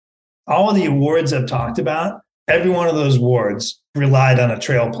all of the awards I've talked about, every one of those awards relied on a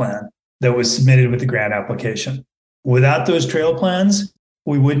trail plan that was submitted with the grant application. Without those trail plans,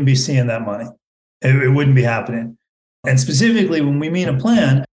 we wouldn't be seeing that money. It wouldn't be happening. And specifically, when we mean a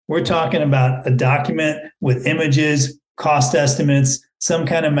plan, we're talking about a document with images, cost estimates, some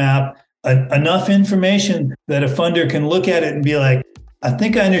kind of map, enough information that a funder can look at it and be like, I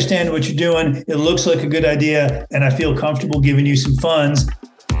think I understand what you're doing. It looks like a good idea, and I feel comfortable giving you some funds.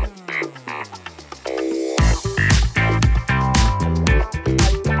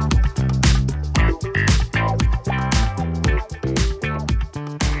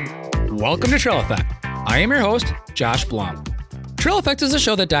 Welcome to Trail Effect. I am your host, Josh Blum. Trail Effect is a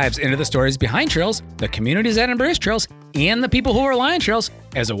show that dives into the stories behind trails, the communities that embrace trails, and the people who rely on trails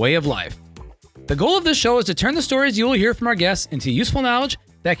as a way of life. The goal of this show is to turn the stories you will hear from our guests into useful knowledge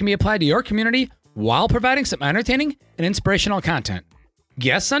that can be applied to your community while providing some entertaining and inspirational content.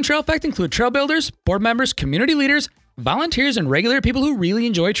 Guests on Trail Effect include trail builders, board members, community leaders, volunteers, and regular people who really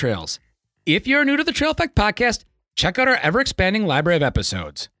enjoy trails. If you're new to the Trail Effect podcast, check out our ever-expanding library of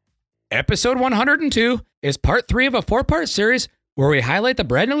episodes. Episode 102 is part 3 of a 4-part series where we highlight the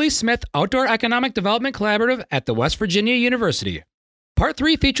Brad and Alys Smith Outdoor Economic Development Collaborative at the West Virginia University. Part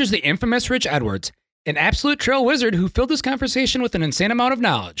 3 features the infamous Rich Edwards, an absolute trail wizard who filled this conversation with an insane amount of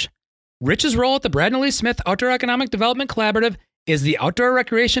knowledge. Rich's role at the Brad and Alys Smith Outdoor Economic Development Collaborative is the Outdoor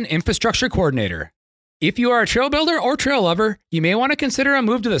Recreation Infrastructure Coordinator. If you are a trail builder or trail lover, you may want to consider a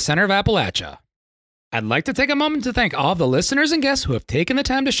move to the center of Appalachia. I'd like to take a moment to thank all of the listeners and guests who have taken the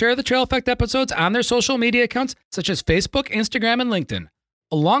time to share the Trail Effect episodes on their social media accounts such as Facebook, Instagram, and LinkedIn,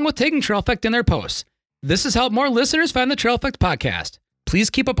 along with taking Trail Effect in their posts. This has helped more listeners find the Trail Effect podcast. Please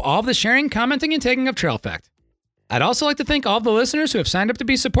keep up all of the sharing, commenting, and tagging of Trail Effect. I'd also like to thank all of the listeners who have signed up to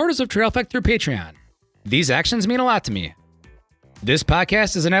be supporters of Trail Effect through Patreon. These actions mean a lot to me. This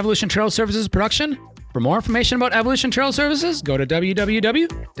podcast is an Evolution Trail Services production. For more information about Evolution Trail Services, go to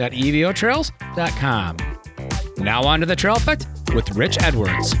www.evotrails.com. Now on to the Trail Effect with Rich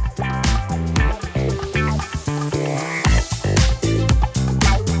Edwards.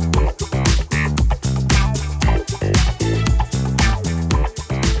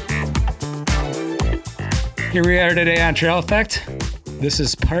 Here we are today on Trail Effect. This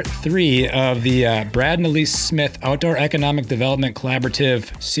is part 3 of the Brad and Alys Smith Outdoor Economic Development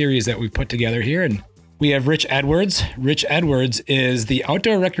Collaborative series that we've put together here. And we have Rich Edwards. Rich Edwards is the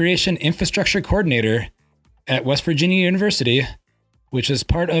Outdoor Recreation Infrastructure Coordinator at West Virginia University, which is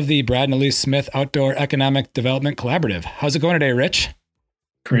part of the Brad and Alys Smith Outdoor Economic Development Collaborative. How's it going today, Rich?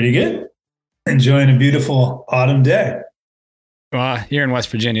 Pretty good. Enjoying a beautiful autumn day. Well, here in West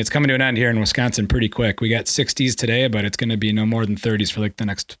Virginia, it's coming to an end here in Wisconsin pretty quick. We got 60s today, but it's going to be no more than 30s for like the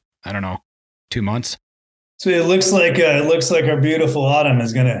next, 2 months. So it looks like our beautiful autumn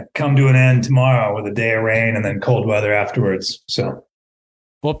is going to come to an end tomorrow with a day of rain and then cold weather afterwards. So,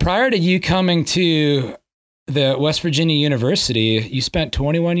 well, prior to you coming to the West Virginia University, you spent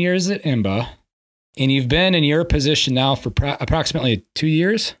 21 years at IMBA, and you've been in your position now for approximately 2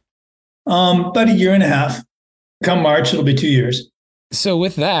 years? About a year and a half. Come March, it'll be 2 years. So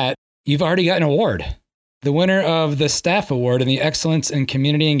with that, you've already got an award. The winner of the Staff Award and the Excellence in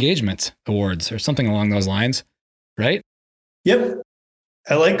Community Engagement Awards, or something along those lines, right? Yep.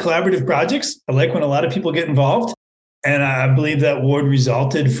 I like collaborative projects. I like when a lot of people get involved. And I believe that award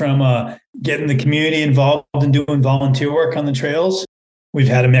resulted from getting the community involved and doing volunteer work on the trails. We've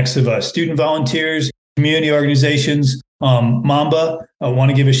had a mix of student volunteers, community organizations, Mamba. I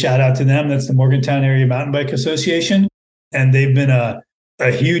want to give a shout out to them. That's the Morgantown Area Mountain Bike Association. And they've been a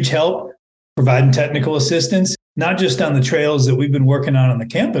huge help providing technical assistance, not just on the trails that we've been working on the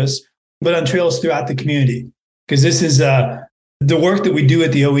campus, but on trails throughout the community. Because this is the work that we do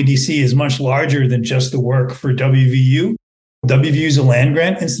at the OEDC is much larger than just the work for WVU. WVU is a land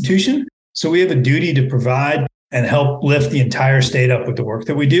grant institution. So we have a duty to provide and help lift the entire state up with the work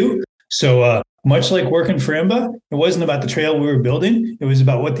that we do. So much like working for IMBA, it wasn't about the trail we were building. It was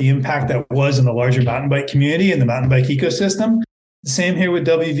about what the impact that was in the larger mountain bike community and the mountain bike ecosystem. Same here with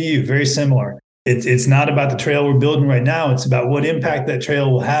WVU, very similar. It's not about the trail we're building right now. It's about what impact that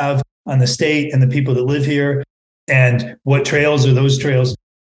trail will have on the state and the people that live here, and what trails are those trails.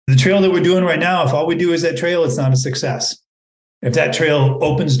 The trail that we're doing right now, if all we do is that trail, it's not a success. If that trail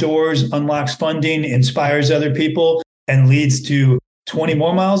opens doors, unlocks funding, inspires other people, and leads to 20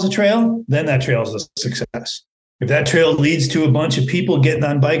 more miles of trail, then that trail is a success. If that trail leads to a bunch of people getting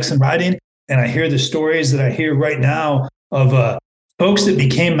on bikes and riding, and I hear the stories that I hear right now of folks that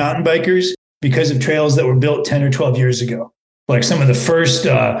became mountain bikers because of trails that were built 10 or 12 years ago. Like some of the first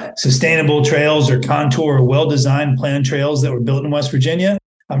sustainable trails or contour or well-designed planned trails that were built in West Virginia.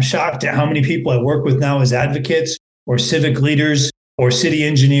 I'm shocked at how many people I work with now as advocates or civic leaders or city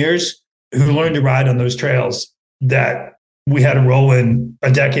engineers who learned to ride on those trails that we had a role in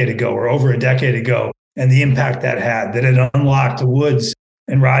a decade ago or over a decade ago, and the impact that had, that it unlocked the woods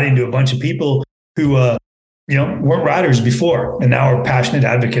and riding to a bunch of people who, weren't riders before and now are passionate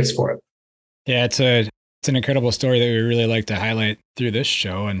advocates for it. Yeah, it's an incredible story that we really like to highlight through this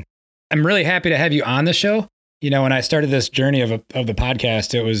show. And I'm really happy to have you on the show. When I started this journey of the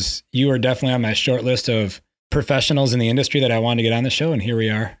podcast, you were definitely on my short list of professionals in the industry that I wanted to get on the show. And here we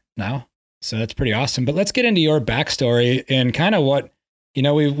are now. So that's pretty awesome. But let's get into your backstory and kind of what,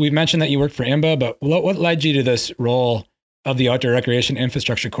 we mentioned that you worked for IMBA, but what led you to this role of the Outdoor Recreation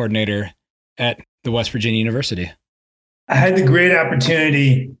Infrastructure Coordinator at the West Virginia University? I had the great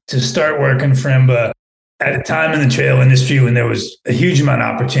opportunity to start working for IMBA at a time in the trail industry when there was a huge amount of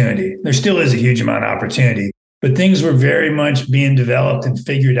opportunity. There still is a huge amount of opportunity, but things were very much being developed and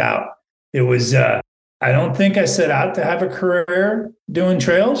figured out. It was, I don't think I set out to have a career doing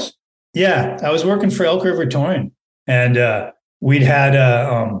trails. Yeah, I was working for Elk River Touring, and we'd had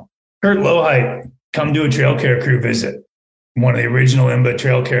Kurt Lohheit come do a trail care crew visit, one of the original IMBA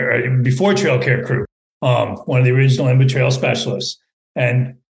trail care, before trail care crew, one of the original IMBA trail specialists.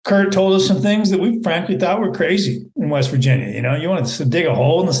 And Kurt told us some things that we frankly thought were crazy in West Virginia. You want to dig a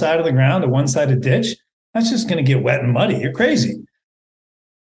hole in the side of the ground, a one-sided ditch? That's just going to get wet and muddy. You're crazy.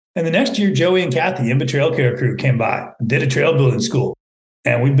 And the next year, Joey and Kathy, IMBA trail care crew, came by, did a trail building school.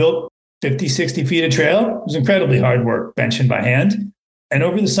 And we built 50, 60 feet of trail. It was incredibly hard work, benching by hand. And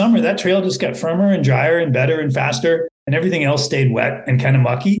over the summer, that trail just got firmer and drier and better and faster, and everything else stayed wet and kind of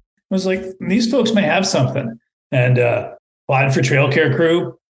mucky. It was like, these folks may have something. And applied for trail care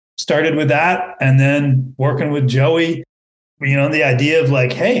crew, started with that, and then working with Joey, the idea of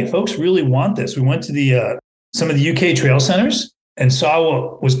like, hey, folks really want this. We went to some of the UK trail centers and saw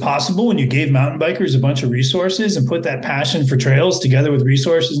what was possible when you gave mountain bikers a bunch of resources and put that passion for trails together with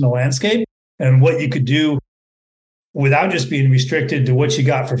resources in the landscape, and what you could do without just being restricted to what you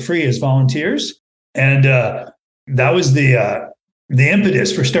got for free as volunteers. And that was the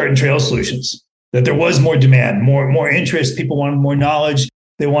impetus for starting Trail Solutions, that there was more demand, more interest. People wanted more knowledge.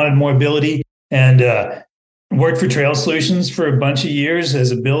 They wanted more ability, and worked for Trail Solutions for a bunch of years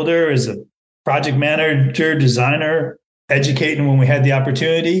as a builder, as a project manager, designer, educating when we had the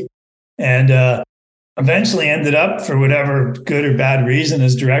opportunity, and eventually ended up, for whatever good or bad reason,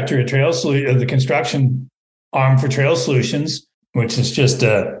 as director of the construction arm for Trail Solutions, which is just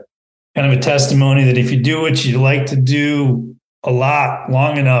a kind of a testimony that if you do what you like to do a lot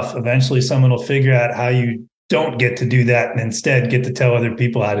long enough, eventually someone will figure out how you don't get to do that and instead get to tell other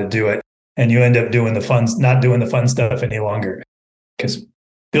people how to do it. And you end up not doing the fun stuff any longer, because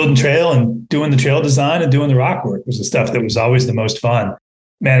building trail and doing the trail design and doing the rock work was the stuff that was always the most fun.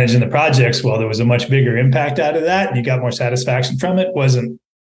 Managing the projects, well, there was a much bigger impact out of that and you got more satisfaction from it, wasn't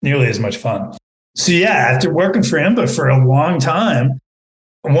nearly as much fun. So yeah, after working for IMBA for a long time,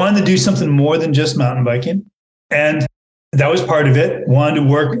 I wanted to do something more than just mountain biking. And that was part of it. Wanted to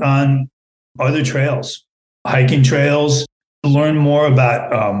work on other trails, hiking trails, learn more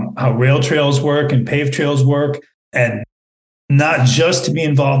about how rail trails work and paved trails work, and not just to be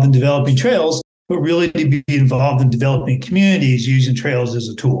involved in developing trails, but really to be involved in developing communities using trails as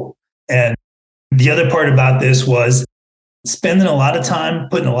a tool. And the other part about this was spending a lot of time,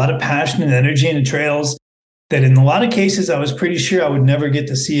 putting a lot of passion and energy into trails that in a lot of cases, I was pretty sure I would never get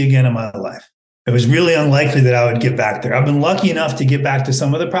to see again in my life. It was really unlikely that I would get back there. I've been lucky enough to get back to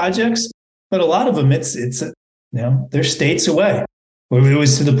some of the projects, but a lot of them, they're states away. It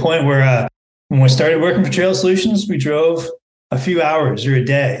was to the point where when we started working for Trail Solutions, we drove a few hours or a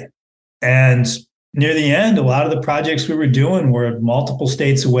day. And near the end, a lot of the projects we were doing were multiple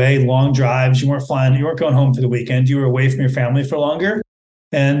states away, long drives. You weren't going home for the weekend. You were away from your family for longer.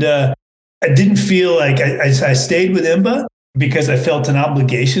 And I didn't feel like I stayed with IMBA because I felt an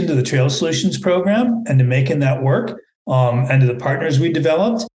obligation to the Trail Solutions program and to making that work, and to the partners we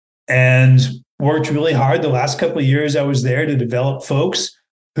developed, and worked really hard the last couple of years I was there to develop folks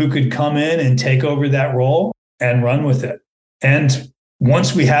who could come in and take over that role and run with it. And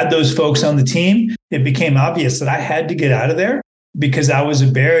once we had those folks on the team, it became obvious that I had to get out of there because I was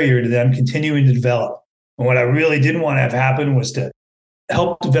a barrier to them continuing to develop. And what I really didn't want to have happen was to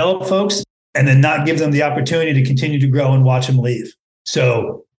help develop folks and then not give them the opportunity to continue to grow and watch them leave.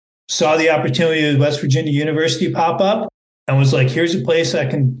 So saw the opportunity at West Virginia University pop up and was like, here's a place I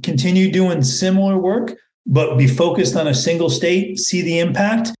can continue doing similar work, but be focused on a single state, see the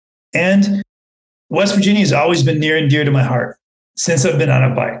impact. And West Virginia has always been near and dear to my heart since I've been on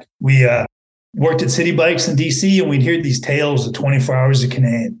a bike. worked at City Bikes in DC, and we'd hear these tales of 24 hours of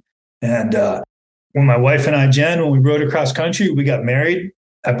Canaan. And when my wife and I, Jen, when we rode across country, we got married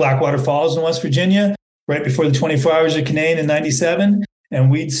at Blackwater Falls in West Virginia, right before the 24 hours of Canaan in 97. And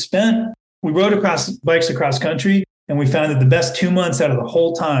we rode bikes across country, and we found that the best 2 months out of the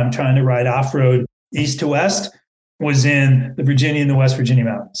whole time trying to ride off-road east to west was in the Virginia and the West Virginia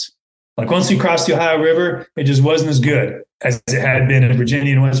mountains. Like once we crossed the Ohio River, it just wasn't as good as it had been in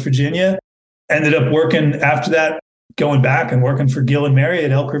Virginia and West Virginia. Ended up working after that, going back and working for Gil and Mary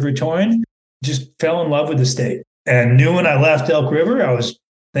at Elk River Touring. Just fell in love with the state and knew when I left Elk River, I was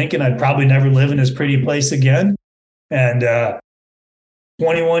thinking I'd probably never live in this pretty place again. And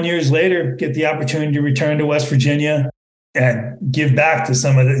 21 years later, get the opportunity to return to West Virginia and give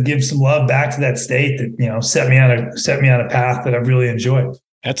some love back to that state that, set me on a path that I've really enjoyed.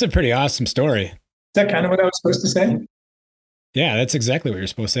 That's a pretty awesome story. Is that kind of what I was supposed to say? Yeah, that's exactly what you're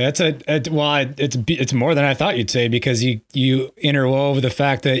supposed to say. It's more than I thought you'd say, because you interwove the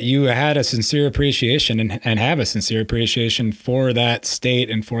fact that you had a sincere appreciation and have a sincere appreciation for that state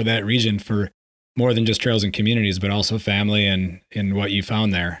and for that region, for more than just trails and communities, but also family and what you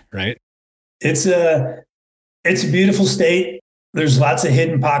found there, right? It's a beautiful state. There's lots of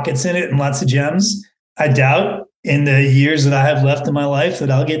hidden pockets in it and lots of gems. I doubt in the years that I have left in my life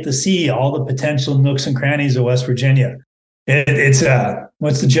that I'll get to see all the potential nooks and crannies of West Virginia. It's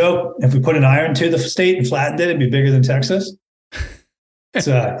what's the joke? If we put an iron to the state and flattened it, it'd be bigger than Texas. It's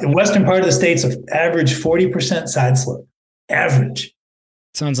the western part of the state's an average 40% side slope. Average.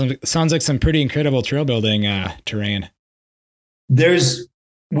 Sounds like some pretty incredible trail building terrain.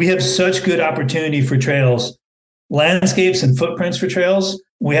 We have such good opportunity for trails, landscapes and footprints for trails.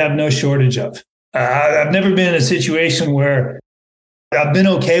 We have no shortage of. I've never been in a situation where I've been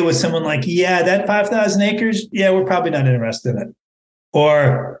okay with someone like, yeah, that 5,000 acres, yeah, we're probably not interested in it.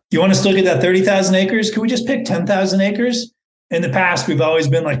 Or you want us to look at that 30,000 acres? Can we just pick 10,000 acres? In the past, we've always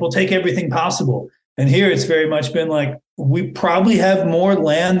been like, we'll take everything possible. And here it's very much been like, we probably have more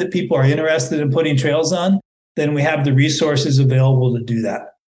land that people are interested in putting trails on than we have the resources available to do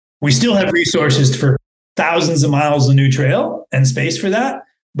that. We still have resources for thousands of miles of new trail and space for that,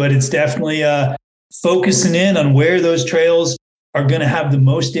 but it's definitely focusing in on where those trails are going to have the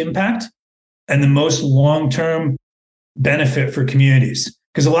most impact and the most long-term benefit for communities.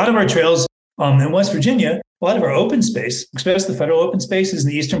 Because a lot of our trails in West Virginia, a lot of our open space, especially the federal open space, is in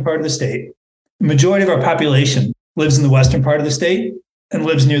the eastern part of the state. The majority of our population lives in the western part of the state and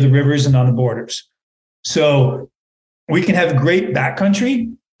lives near the rivers and on the borders. So we can have great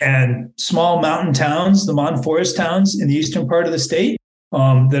backcountry and small mountain towns, the Mon Forest towns in the eastern part of the state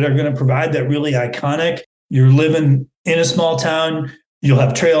that are going to provide that really iconic. You're living in a small town. You'll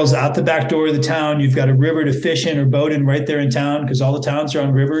have trails out the back door of the town. You've got a river to fish in or boat in right there in town because all the towns are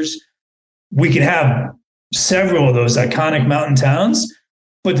on rivers. We can have several of those iconic mountain towns,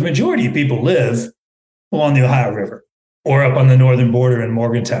 but the majority of people live along the Ohio River or up on the northern border in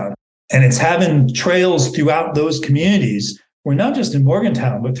Morgantown. And it's having trails throughout those communities, where not just in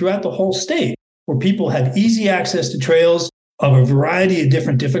Morgantown, but throughout the whole state, where people have easy access to trails of a variety of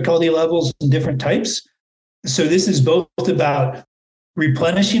different difficulty levels and different types. So this is both about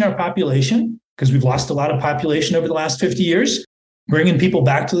replenishing our population, because we've lost a lot of population over the last 50 years, bringing people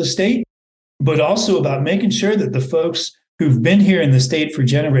back to the state, but also about making sure that the folks who've been here in the state for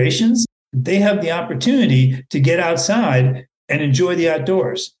generations, they have the opportunity to get outside and enjoy the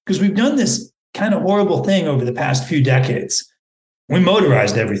outdoors. Because we've done this kind of horrible thing over the past few decades. We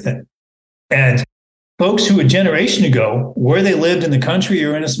motorized everything. And folks who a generation ago, where they lived in the country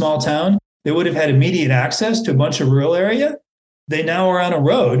or in a small town, they would have had immediate access to a bunch of rural area. They now are on a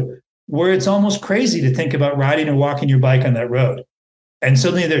road where it's almost crazy to think about riding or walking your bike on that road. And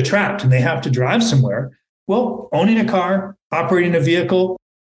suddenly they're trapped and they have to drive somewhere. Well, owning a car, operating a vehicle,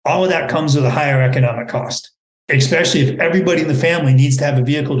 all of that comes with a higher economic cost, especially if everybody in the family needs to have a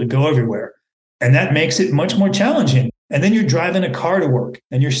vehicle to go everywhere. And that makes it much more challenging. And then you're driving a car to work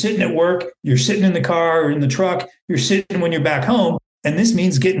and you're sitting at work, you're sitting in the car or in the truck, you're sitting when you're back home. And this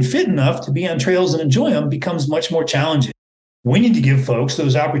means getting fit enough to be on trails and enjoy them becomes much more challenging. We need to give folks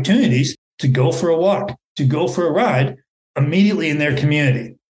those opportunities to go for a walk, to go for a ride immediately in their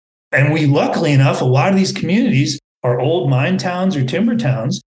community. And we, luckily enough, a lot of these communities are old mine towns or timber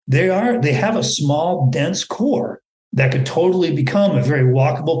towns. They have a small, dense core that could totally become a very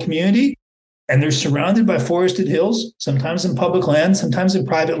walkable community. And they're surrounded by forested hills, sometimes in public land, sometimes in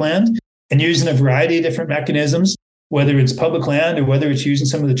private land, and using a variety of different mechanisms, whether it's public land or whether it's using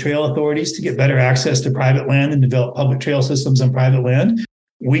some of the trail authorities to get better access to private land and develop public trail systems on private land.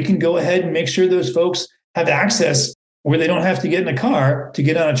 We can go ahead and make sure those folks have access where they don't have to get in a car to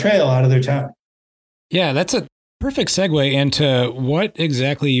get on a trail out of their town. Yeah, that's a perfect segue into what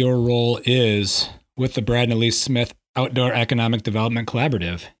exactly your role is with the Brad and Alys Smith Outdoor Economic Development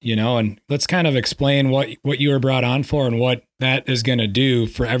Collaborative, and let's kind of explain what you were brought on for and what that is going to do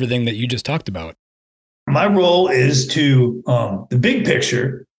for everything that you just talked about. My role is to, the big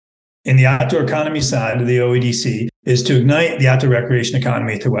picture in the outdoor economy side of the OEDC is to ignite the outdoor recreation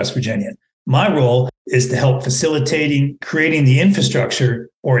economy through West Virginia. My role is to help facilitating, creating the infrastructure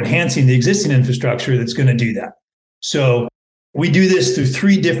or enhancing the existing infrastructure that's going to do that. So we do this through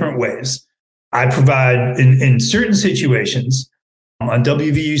three different ways. I provide in certain situations on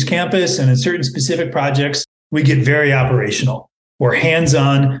WVU's campus and in certain specific projects, we get very operational. We're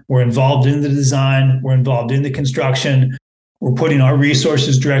hands-on, we're involved in the design, we're involved in the construction, we're putting our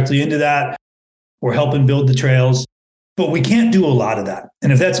resources directly into that, we're helping build the trails, but we can't do a lot of that.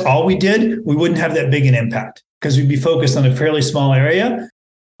 And if that's all we did, we wouldn't have that big an impact because we'd be focused on a fairly small area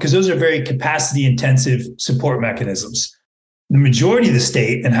because those are very capacity-intensive support mechanisms. The majority of the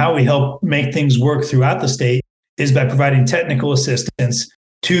state and how we help make things work throughout the state is by providing technical assistance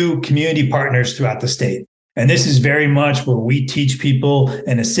to community partners throughout the state. And this is very much where we teach people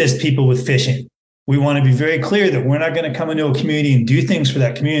and assist people with fishing. We want to be very clear that we're not going to come into a community and do things for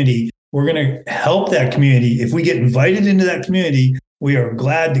that community. We're going to help that community. If we get invited into that community, we are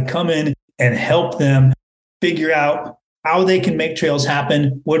glad to come in and help them figure out how they can make trails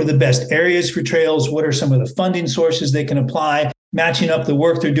happen. What are the best areas for trails? What are some of the funding sources they can apply? Matching up the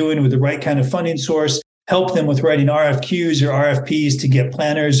work they're doing with the right kind of funding source. Help them with writing RFQs or RFPs to get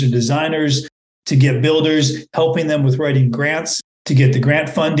planners or designers, to get builders, helping them with writing grants to get the grant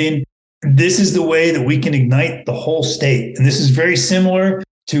funding. This is the way that we can ignite the whole state. And this is very similar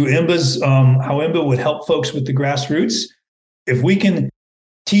to IMBA's, how IMBA would help folks with the grassroots. If we can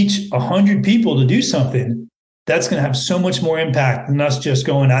teach 100 people to do something, that's going to have so much more impact than us just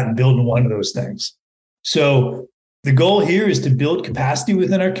going out and building one of those things. So the goal here is to build capacity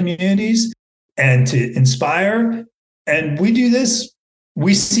within our communities and to inspire. And we do this.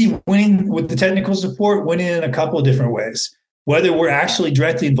 We see winning with the technical support, winning in a couple of different ways. Whether we're actually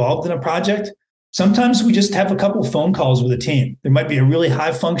directly involved in a project, sometimes we just have a couple of phone calls with a team. There might be a really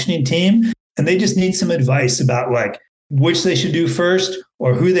high functioning team, and they just need some advice about like which they should do first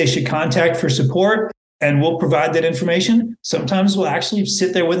or who they should contact for support. And we'll provide that information. Sometimes we'll actually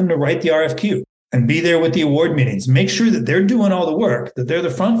sit there with them to write the RFQ and be there with the award meetings, make sure that they're doing all the work, that they're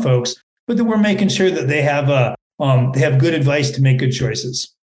the front folks, but that we're making sure that they have good advice to make good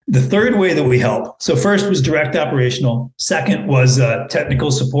choices. The third way that we help, so first was direct operational, second was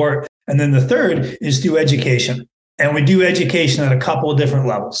technical support, and then the third is through education. And we do education at a couple of different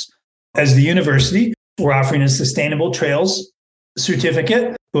levels. As the university, we're offering a sustainable trails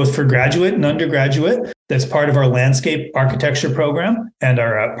certificate, both for graduate and undergraduate. That's part of our landscape architecture program and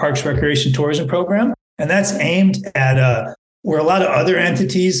our Parks, Recreation, Tourism program. And that's aimed at where a lot of other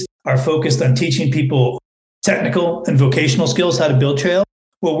entities are focused on teaching people technical and vocational skills, how to build trail.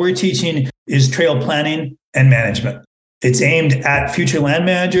 What we're teaching is trail planning and management. It's aimed at future land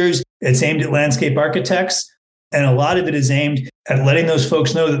managers. It's aimed at landscape architects. And a lot of it is aimed at letting those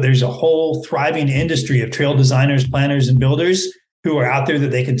folks know that there's a whole thriving industry of trail designers, planners, and builders who are out there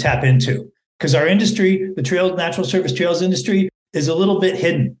that they can tap into. Because our industry, the trail, natural surface trails industry, is a little bit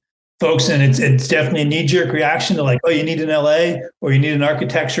hidden, folks. And it's definitely a knee-jerk reaction to like, oh, you need an LA or you need an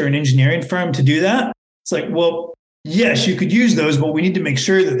architecture and engineering firm to do that. It's like, well, yes, you could use those, but we need to make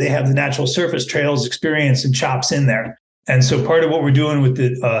sure that they have the natural surface trails experience and chops in there. And so part of what we're doing with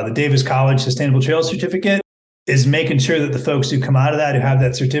the Davis College Sustainable Trails Certificate is making sure that the folks who come out of that, who have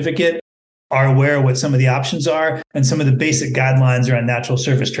that certificate, are aware of what some of the options are and some of the basic guidelines around natural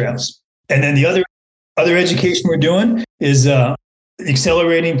surface trails. And then the other education we're doing is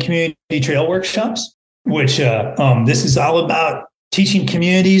accelerating community trail workshops, which this is all about teaching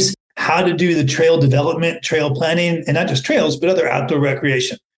communities how to do the trail development, trail planning, and not just trails, but other outdoor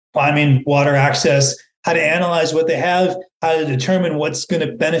recreation, climbing, water access, how to analyze what they have, how to determine what's going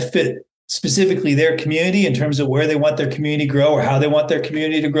to benefit specifically their community in terms of where they want their community to grow or how they want their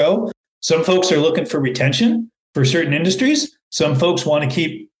community to grow. Some folks are looking for retention for certain industries. Some folks want to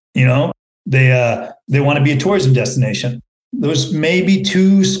keep, they want to be a tourism destination. Those may be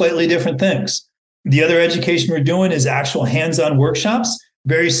two slightly different things. The other education we're doing is actual hands-on workshops,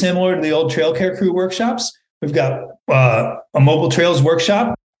 very similar to the old Trail Care Crew workshops. We've got a mobile trails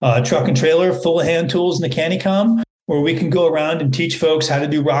workshop, truck and trailer, full of hand tools and a CaniCom, where we can go around and teach folks how to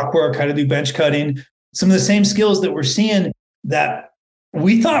do rock work, how to do bench cutting, some of the same skills that we're seeing that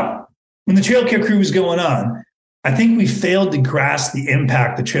we thought when the Trail Care Crew was going on. I think we failed to grasp the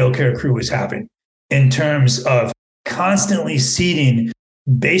impact the Trail Care Crew was having in terms of constantly seeding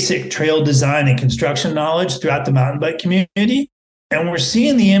basic trail design and construction knowledge throughout the mountain bike community. And we're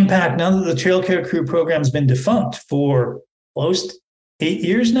seeing the impact now that the Trail Care Crew program has been defunct for close to 8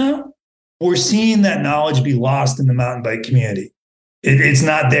 years now. We're seeing that knowledge be lost in the mountain bike community. It's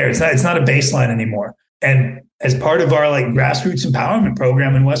not there. It's not a baseline anymore. And as part of our like grassroots empowerment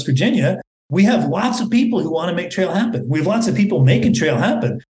program in West Virginia, we have lots of people who want to make trail happen. We have lots of people making trail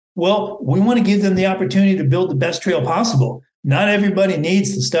happen. Well, we want to give them the opportunity to build the best trail possible. Not everybody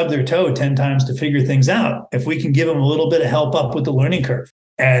needs to stub their toe 10 times to figure things out. If we can give them a little bit of help up with the learning curve.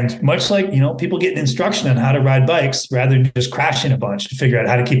 And much like, people getting instruction on how to ride bikes rather than just crashing a bunch to figure out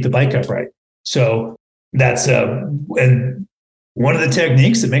how to keep the bike upright. So that's, and one of the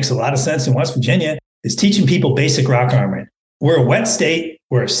techniques that makes a lot of sense in West Virginia is teaching people basic rock armoring. We're a wet state,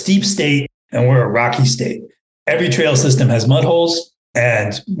 we're a steep state, and we're a rocky state. Every trail system has mud holes,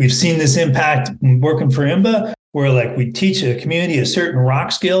 and we've seen this impact working for IMBA, where like we teach a community a certain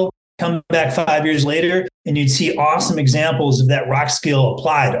rock skill, come back 5 years later, and you'd see awesome examples of that rock skill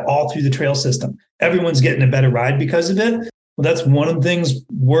applied all through the trail system. Everyone's getting a better ride because of it. Well, that's one of the things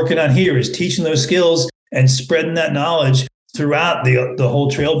working on here is teaching those skills and spreading that knowledge throughout the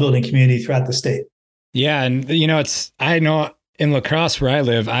whole trail building community throughout the state. Yeah. And, I know in La Crosse where I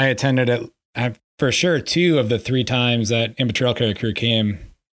live, I attended it for sure 2 of the 3 times that IMBA Trail Care Crew came,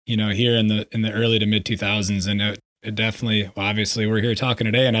 here in the early to mid 2000s. And it definitely, obviously we're here talking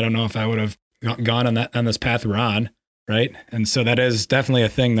today, and I don't know if I would have gone on this path we're on. Right. And so that is definitely a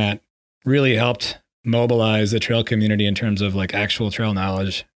thing that really helped mobilize the trail community in terms of like actual trail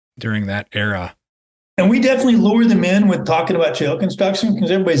knowledge during that era. And we definitely lure them in with talking about trail construction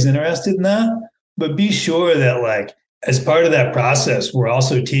because everybody's interested in that. But be sure that like as part of that process, we're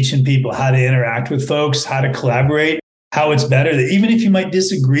also teaching people how to interact with folks, how to collaborate, how it's better that even if you might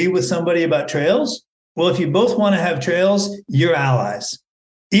disagree with somebody about trails, well, if you both want to have trails, you're allies.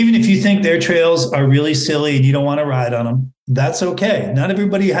 Even if you think their trails are really silly and you don't want to ride on them, that's okay. Not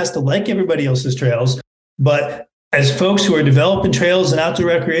everybody has to like everybody else's trails. But as folks who are developing trails and outdoor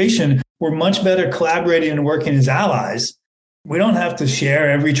recreation, we're much better collaborating and working as allies. We don't have to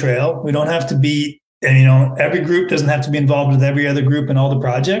share every trail. We don't have to be, every group doesn't have to be involved with every other group in all the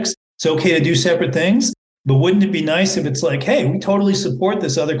projects. It's okay to do separate things, but wouldn't it be nice if it's like, hey, we totally support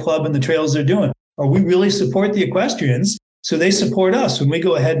this other club and the trails they're doing, or we really support the equestrians, so they support us when we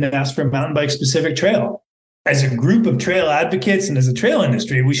go ahead and ask for a mountain bike specific trail. As a group of trail advocates and as a trail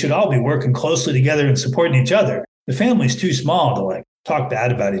industry, we should all be working closely together and supporting each other. The family's too small to like talk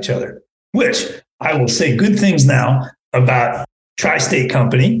bad about each other, which I will say good things now about Tri-State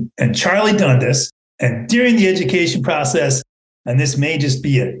Company and Charlie Dundas. And during the education process, and this may just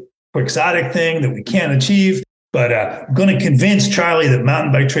be a quixotic thing that we can't achieve, but I'm going to convince Charlie that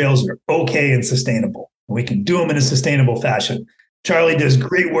mountain bike trails are okay and sustainable. We can do them in a sustainable fashion. Charlie does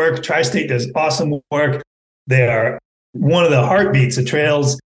great work. Tri-State does awesome work. They are one of the heartbeats of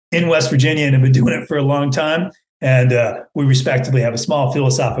trails in West Virginia and have been doing it for a long time. And we respectively have a small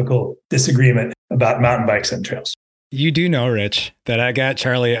philosophical disagreement about mountain bikes and trails. You do know, Rich, that I got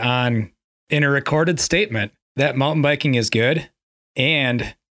Charlie on in a recorded statement that mountain biking is good,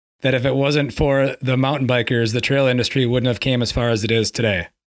 and that if it wasn't for the mountain bikers, the trail industry wouldn't have came as far as it is today.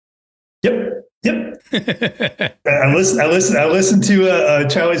 Yep. I listened to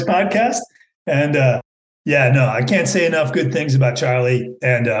Charlie's podcast, and I can't say enough good things about Charlie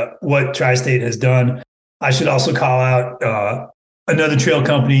and what Tri-State has done. I should also call out another trail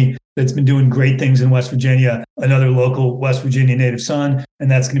company that's been doing great things in West Virginia, another local West Virginia native son,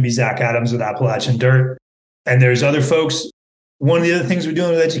 and that's going to be Zach Adams with Appalachian Dirt. And there's other folks. One of the other things we're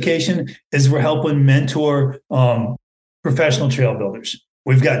doing with education is we're helping mentor professional trail builders.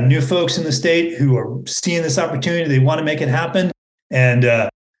 We've got new folks in the state who are seeing this opportunity. They want to make it happen. And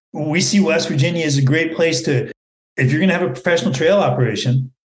we see West Virginia as a great place to, if you're going to have a professional trail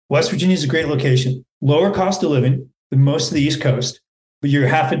operation, West Virginia is a great location. Lower cost of living than most of the East Coast, but you're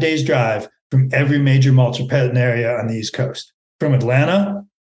half a day's drive from every major metropolitan area on the East Coast. From Atlanta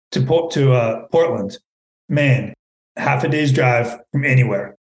to Portland, Maine, half a day's drive from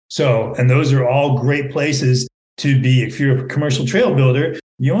anywhere. So, and those are all great places to be. If you're a commercial trail builder,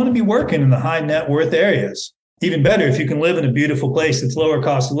 you want to be working in the high net worth areas. Even better if you can live in a beautiful place that's lower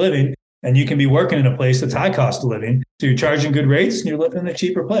cost of living, and you can be working in a place that's high cost of living. So you're charging good rates and you're living in a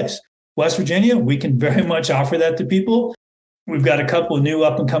cheaper place. West Virginia, we can very much offer that to people. We've got a couple of new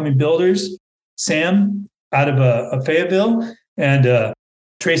up and coming builders, Sam out of Fayetteville, and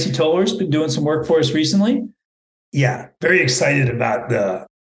Tracy Toller's been doing some work for us recently. Yeah, very excited about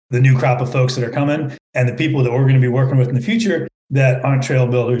the new crop of folks that are coming and the people that we're going to be working with in the future that aren't trail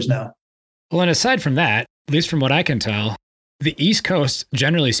builders now. Well, and aside from that, at least from what I can tell, the East Coast,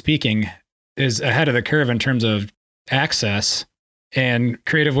 generally speaking, is ahead of the curve in terms of access and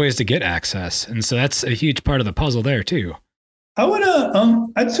creative ways to get access. And so that's a huge part of the puzzle there too. I would,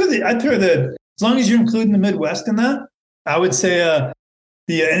 I'd throw the, as long as you're including the Midwest in that, I would say,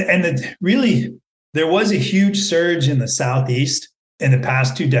 really, there was a huge surge in the Southeast in the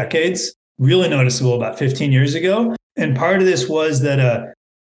past 2 decades, really noticeable about 15 years ago. And part of this was that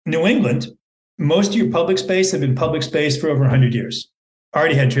New England, most of your public space have been public space for over 100 years,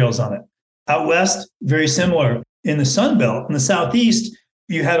 already had trails on it. Out West, very similar. In the Sun Belt, in the Southeast,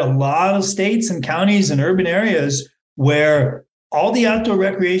 you had a lot of states and counties and urban areas where all the outdoor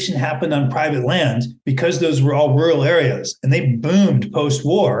recreation happened on private land because those were all rural areas, and they boomed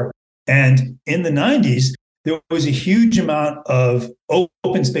post-war. And in the 90s, there was a huge amount of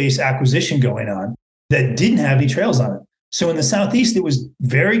open space acquisition going on that didn't have any trails on it. So in the Southeast, it was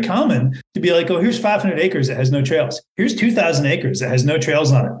very common to be like, oh, here's 500 acres that has no trails. Here's 2,000 acres that has no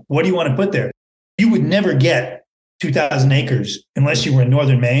trails on it. What do you want to put there? You would never get 2,000 acres unless you were in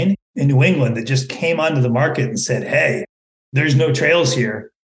northern Maine, in New England, that just came onto the market and said, hey, there's no trails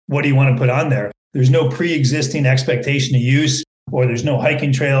here. What do you want to put on there? There's no pre-existing expectation of use, or there's no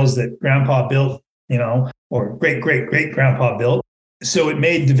hiking trails that grandpa built, or great-great-great-grandpa built. So it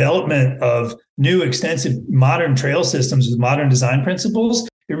made development of new, extensive, modern trail systems with modern design principles.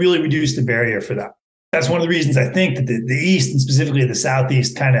 It really reduced the barrier for that. That's one of the reasons I think that the East, and specifically the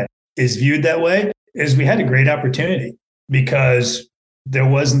Southeast, kind of is viewed that way, is we had a great opportunity because there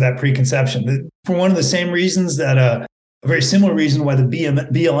wasn't that preconception. For one of the same reasons that a very similar reason why the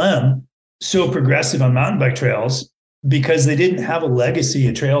BLM so progressive on mountain bike trails, because they didn't have a legacy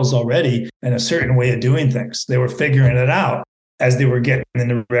of trails already and a certain way of doing things. They were figuring it out as they were getting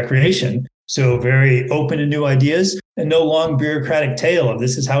into recreation. So very open to new ideas and no long bureaucratic tale of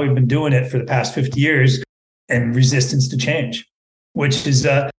this is how we've been doing it for the past 50 years, and resistance to change, which is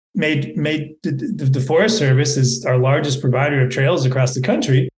made the Forest Service is our largest provider of trails across the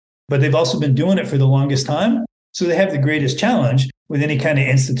country, but they've also been doing it for the longest time. So they have the greatest challenge with any kind of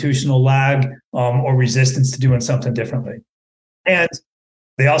institutional lag or resistance to doing something differently. And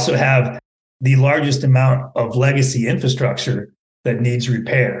they also have the largest amount of legacy infrastructure that needs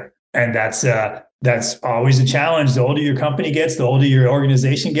repair. And that's always a challenge. The older your company gets, the older your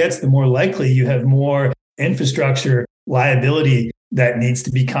organization gets, the more likely you have more infrastructure liability that needs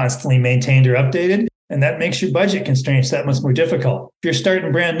to be constantly maintained or updated. And that makes your budget constraints that much more difficult. If you're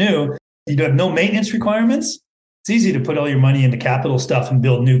starting brand new, you have no maintenance requirements. It's easy to put all your money into capital stuff and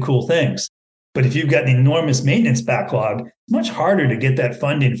build new cool things. But if you've got an enormous maintenance backlog, it's much harder to get that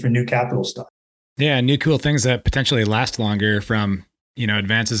funding for new capital stuff. Yeah, new cool things that potentially last longer from,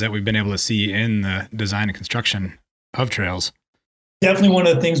 advances that we've been able to see in the design and construction of trails. Definitely one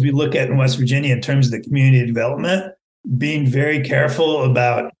of the things we look at in West Virginia in terms of the community development, being very careful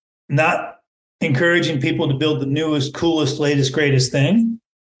about not encouraging people to build the newest, coolest, latest, greatest thing,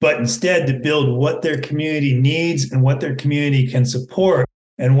 but instead to build what their community needs and what their community can support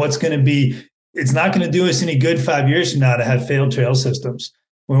and what's going to be. It's not going to do us any good 5 years from now to have failed trail systems.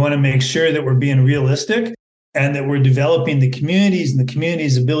 We want to make sure that we're being realistic and that we're developing the communities and the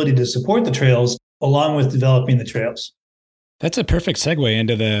community's ability to support the trails along with developing the trails. That's a perfect segue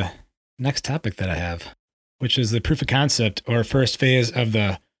into the next topic that I have, which is the proof of concept or first phase of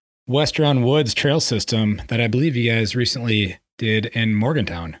the West Run Woods trail system that I believe you guys recently did in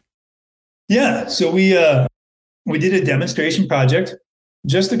Morgantown. Yeah, so we did a demonstration project,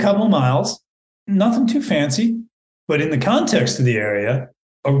 just a couple of miles, nothing too fancy, but in the context of the area,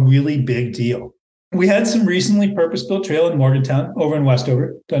 a really big deal. We had some recently purpose-built trail in Morgantown over in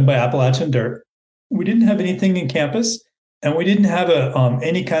Westover, done by Appalachian Dirt. We didn't have anything in campus, and we didn't have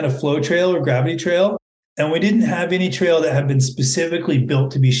any kind of flow trail or gravity trail, and we didn't have any trail that had been specifically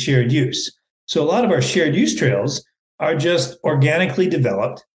built to be shared use. So a lot of our shared use trails are just organically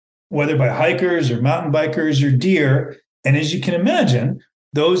developed, whether by hikers or mountain bikers or deer. And as you can imagine,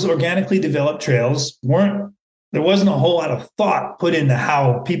 those organically developed trails there wasn't a whole lot of thought put into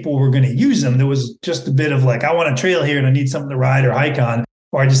how people were going to use them. There was just a bit of like, I want a trail here and I need something to ride or hike on,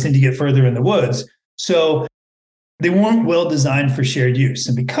 or I just need to get further in the woods. So they weren't well designed for shared use.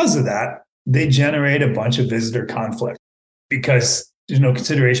 And because of that, they generate a bunch of visitor conflict because there's no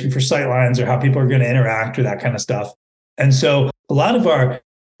consideration for sightlines or how people are going to interact or that kind of stuff. And so a lot of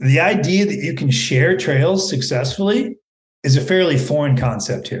the idea that you can share trails successfully is a fairly foreign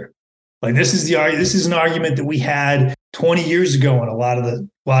concept here. Like this is an argument that we had 20 years ago in a lot of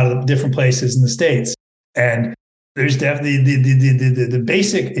the different places in the States. And there's definitely the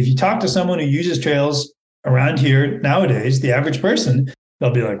basic, if you talk to someone who uses trails around here nowadays, the average person,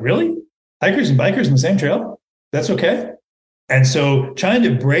 they'll be like, really? Hikers and bikers in the same trail? That's okay? And so trying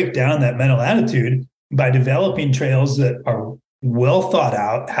to break down that mental attitude by developing trails that are well thought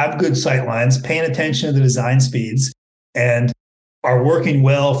out, have good sight lines, paying attention to the design speeds, and are working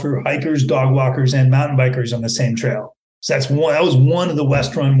well for hikers, dog walkers, and mountain bikers on the same trail. So that was one of the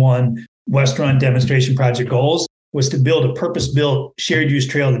West Run demonstration project goals, was to build a purpose-built shared use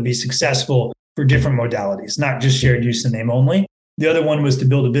trail to be successful for different modalities, not just shared use in name only. The other one was to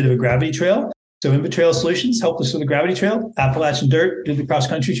build a bit of a gravity trail. So Imba Trail Solutions helped us with the gravity trail. Appalachian Dirt did the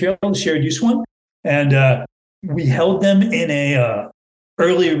cross-country trail, the shared use one. And we held them in a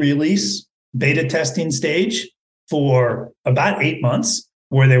early release beta testing stage for about 8 months,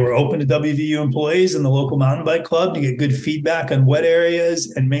 where they were open to WVU employees and the local mountain bike club to get good feedback on wet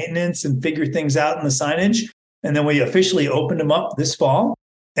areas and maintenance and figure things out in the signage. And then we officially opened them up this fall.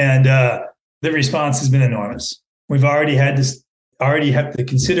 And the response has been enormous. We've already have to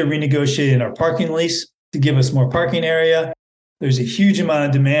consider renegotiating our parking lease to give us more parking area. There's a huge amount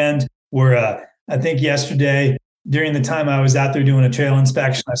of demand where I think yesterday, during the time I was out there doing a trail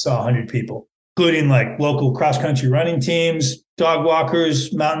inspection, I saw 100 people, including like local cross-country running teams, dog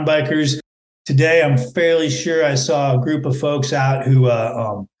walkers, mountain bikers. Today, I'm fairly sure I saw a group of folks out who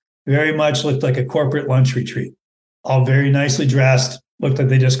very much looked like a corporate lunch retreat, all very nicely dressed, looked like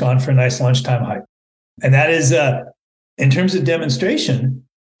they just gone for a nice lunchtime hike. And that is, in terms of demonstration,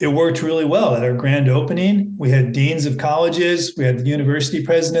 it worked really well. At our grand opening, we had deans of colleges, we had the university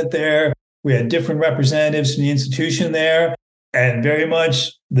president there, we had different representatives from the institution there, and very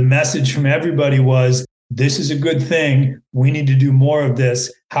much the message from everybody was, this is a good thing. We need to do more of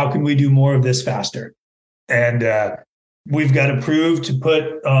this. How can we do more of this faster? And we've got approved to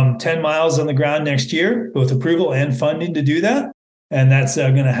put 10 miles on the ground next year, both approval and funding to do that. And that's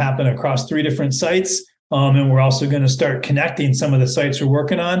going to happen across 3 different sites. And we're also going to start connecting some of the sites we're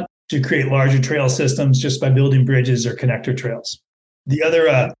working on to create larger trail systems just by building bridges or connector trails. The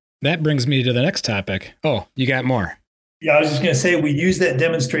other... that brings me to the next topic. Oh, you got more. Yeah, I was just going to say, we use that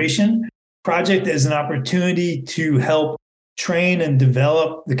demonstration project as an opportunity to help train and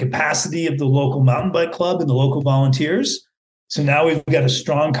develop the capacity of the local mountain bike club and the local volunteers. So now we've got a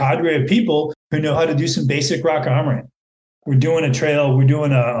strong cadre of people who know how to do some basic rock armoring. We're doing a trail. We're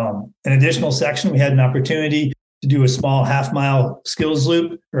doing an additional section. We had an opportunity to do a small half-mile skills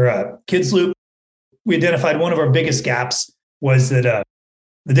loop or a kids loop. We identified one of our biggest gaps was that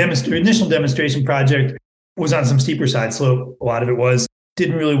the initial demonstration project was on some steeper side slope. A lot of it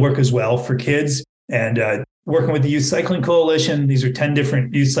didn't really work as well for kids. And working with the Youth Cycling Coalition, these are 10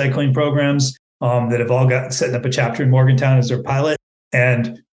 different youth cycling programs that have all got setting up a chapter in Morgantown as their pilot.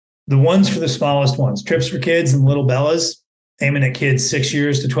 And the ones for the smallest ones, Trips for Kids and Little Bellas, aiming at kids 6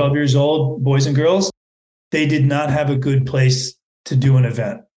 years to 12 years old, boys and girls, they did not have a good place to do an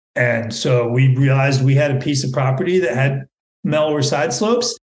event. And so we realized we had a piece of property that had mellower side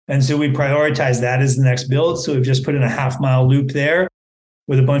slopes. And so we prioritized that as the next build. So we've just put in a half-mile loop there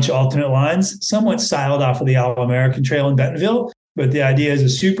with a bunch of alternate lines, somewhat styled off of the All-American Trail in Bentonville. But the idea is a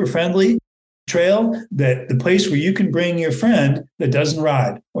super friendly trail, that the place where you can bring your friend that doesn't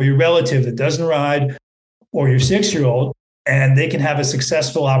ride, or your relative that doesn't ride, or your 6-year-old, and they can have a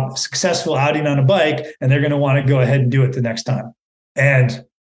successful outing on a bike, and they're going to want to go ahead and do it the next time. And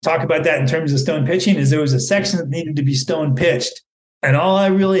talk about that in terms of stone pitching is there was a section that needed to be stone pitched. And all I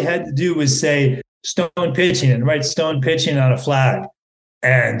really had to do was say stone pitching and write stone pitching on a flag.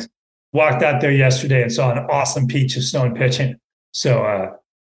 And walked out there yesterday and saw an awesome piece of stone pitching. So,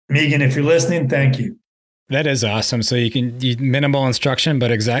 Megan, if you're listening, thank you. That is awesome. So you minimal instruction, but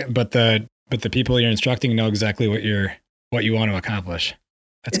the people you're instructing know exactly what you want to accomplish.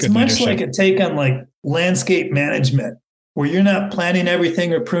 That's it's good much leadership. like a take on like landscape management, where you're not planting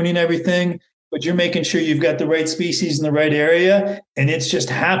everything or pruning everything, but you're making sure you've got the right species in the right area, and it's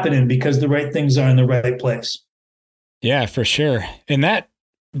just happening because the right things are in the right place. Yeah, for sure. And that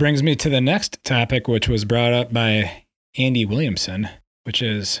brings me to the next topic, which was brought up by Andy Williamson, which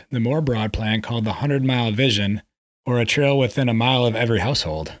is the more broad plan called the 100-mile vision, or a trail within a mile of every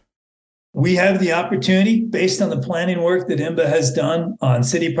household. We have the opportunity, based on the planning work that IMBA has done on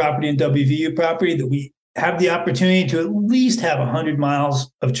city property and WVU property, that we have the opportunity to at least have 100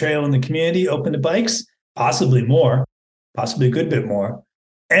 miles of trail in the community open to bikes, possibly more, possibly a good bit more.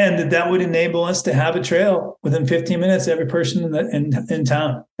 And that would enable us to have a trail within 15 minutes of every person in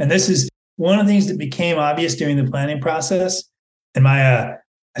town. And this is one of the things that became obvious during the planning process. And I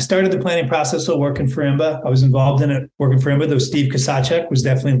started the planning process while working for IMBA. I was involved in it working for IMBA, though Steve Kosacek was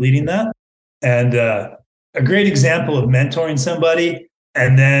definitely leading that. And a great example of mentoring somebody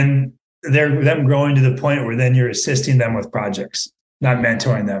and then them growing to the point where then you're assisting them with projects, not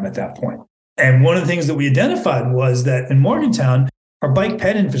mentoring them at that point. And one of the things that we identified was that in Morgantown, our bike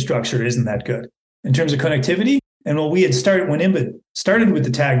ped infrastructure isn't that good in terms of connectivity. And when we had started with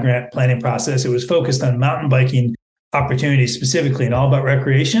the TAG grant planning process, it was focused on mountain biking opportunities specifically and all about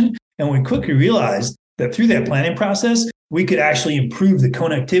recreation. And we quickly realized that through that planning process, we could actually improve the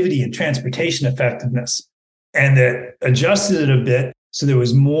connectivity and transportation effectiveness, and that adjusted it a bit so there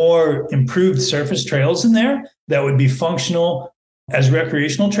was more improved surface trails in there that would be functional as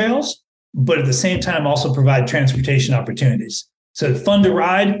recreational trails, but at the same time also provide transportation opportunities. So fun to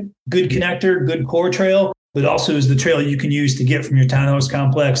ride, good connector, good core trail, but also is the trail you can use to get from your townhouse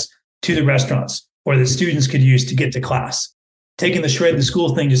complex to the restaurants, or that students could use to get to class. Taking the shred the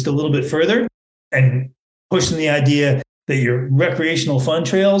school thing just a little bit further and pushing the idea that your recreational fun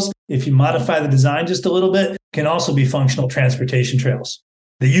trails, if you modify the design just a little bit, can also be functional transportation trails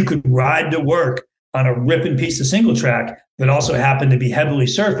that you could ride to work on a ripping piece of single track that also happened to be heavily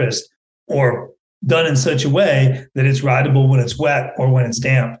surfaced or done in such a way that it's rideable when it's wet or when it's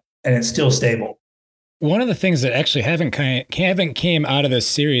damp and it's still stable. One of the things that actually haven't came out of this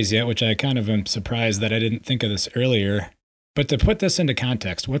series yet, which I kind of am surprised that I didn't think of this earlier, but to put this into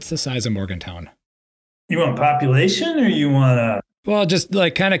context, what's the size of Morgantown? You want population or you want Well, just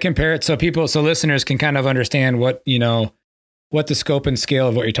like kind of compare it so listeners can kind of understand what the scope and scale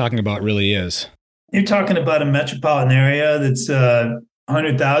of what you're talking about really is. You're talking about a metropolitan area that's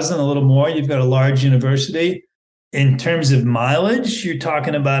 100,000, a little more. You've got a large university. In terms of mileage, you're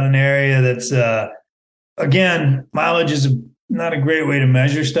talking about an area that's, again, mileage is not a great way to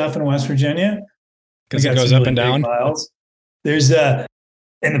measure stuff in West Virginia. Because it goes up and down. Miles. There's, and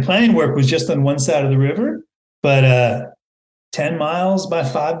the planning work was just on one side of the river, but 10 miles by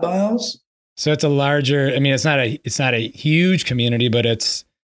 5 miles. So it's a larger, I mean, it's not a huge community, but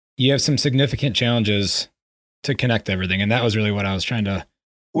you have some significant challenges to connect everything. And that was really what I was trying to.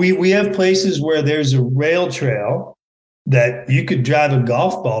 We have places where there's a rail trail that you could drive a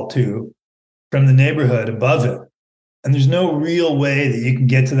golf ball to from the neighborhood above it. And there's no real way that you can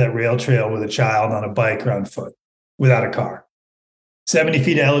get to that rail trail with a child on a bike or on foot without a car. 70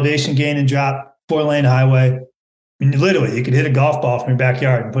 feet of elevation gain and drop, 4-lane highway. I mean, literally, you could hit a golf ball from your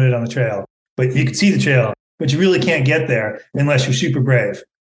backyard and put it on the trail. But you could see the trail, but you really can't get there unless you're super brave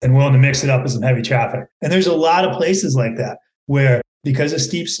and willing to mix it up with some heavy traffic. And there's a lot of places like that where, because of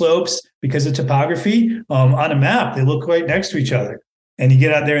steep slopes, because of topography, on a map, they look right next to each other. And you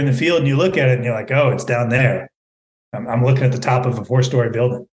get out there in the field and you look at it and you're like, oh, it's down there. I'm looking at the top of a 4-story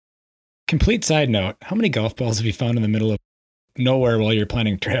building. Complete side note, how many golf balls have you found in the middle of nowhere while you're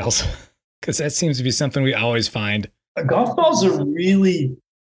planning trails? Because that seems to be something we always find. Golf balls are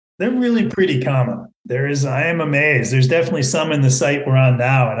they're really pretty common. I am amazed. There's definitely some in the site we're on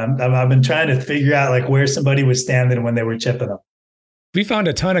now. And I've been trying to figure out like where somebody was standing when they were chipping them. We found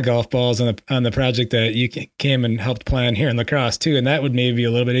a ton of golf balls on the project that you came and helped plan here in La Crosse too. And that would maybe be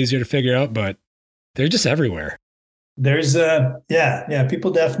a little bit easier to figure out, but they're just everywhere. There's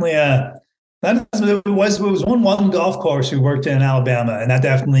people definitely, it was one golf course we worked in Alabama. And that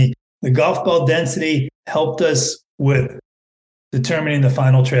definitely, the golf ball density helped us with determining the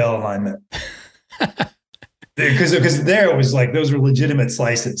final trail alignment. Because there it was like, those were legitimate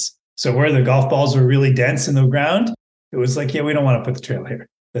slices. So where the golf balls were really dense in the ground, it was like, yeah, we don't want to put the trail here.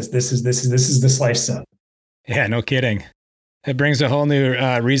 This is the slice zone. Yeah, no kidding. It brings a whole new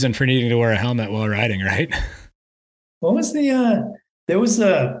reason for needing to wear a helmet while riding, right? What was there was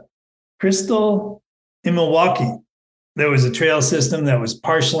a Crystal in Milwaukee. There was a trail system that was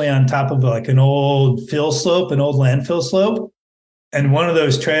partially on top of like an old landfill slope. And one of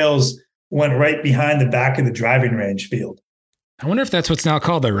those trails went right behind the back of the driving range field. I wonder if that's what's now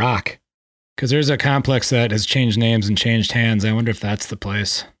called the Rock. Because there's a complex that has changed names and changed hands. I wonder if that's the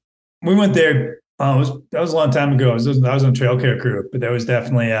place. We went there. That was a long time ago. I was on trail care crew, but there was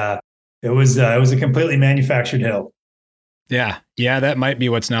definitely it was a completely manufactured hill. Yeah, that might be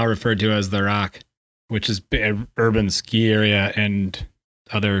what's now referred to as the Rock, which is an urban ski area and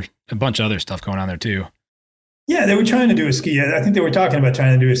a bunch of other stuff going on there too. Yeah, they were trying to do a ski. I think they were talking about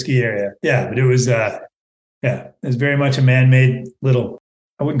trying to do a ski area. Yeah, but it was very much a man-made little.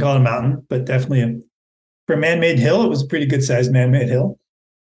 I wouldn't call it a mountain, but definitely for a man-made hill, it was a pretty good-sized man-made hill.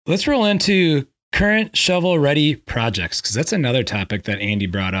 Let's roll into current shovel-ready projects, because that's another topic that Andy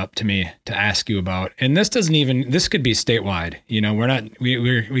brought up to me to ask you about. And this could be statewide. You know,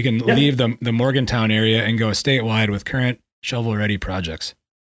 we can leave the Morgantown area and go statewide with current shovel-ready projects.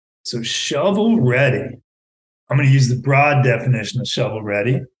 So shovel-ready, I'm going to use the broad definition of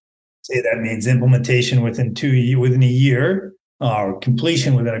shovel-ready. Say that means implementation within a year. Or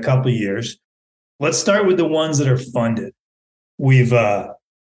completion within a couple of years. Let's start with the ones that are funded. We've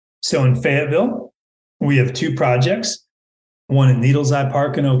So in Fayetteville, we have two projects, one at Needles Eye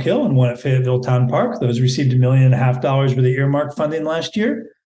Park in Oak Hill and one at Fayetteville Town Park. Those received $1.5 million worth of earmark funding last year.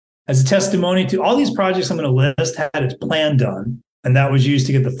 As a testimony to all these projects I'm going to list had its plan done, and that was used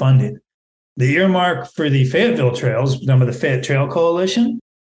to get the funding. The earmark for the Fayetteville trails, done by the Fayette Trail Coalition,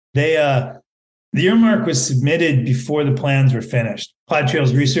 the earmark was submitted before the plans were finished. Applied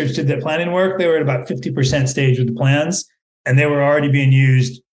Trails Research did that planning work. They were at about 50% stage with the plans, and they were already being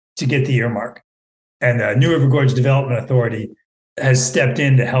used to get the earmark. And the New River Gorge Development Authority has stepped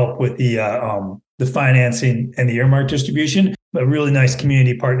in to help with the financing and the earmark distribution. A really nice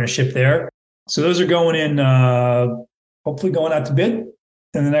community partnership there. So those are going in, hopefully going out to bid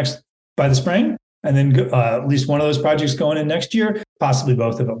by the spring, and then at least one of those projects going in next year, possibly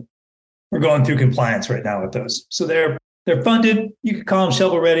both of them. We're going through compliance right now with those. So they're funded. You could call them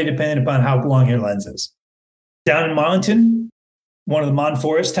shovel ready, depending upon how long your lens is. Down in Marlington, one of the Mon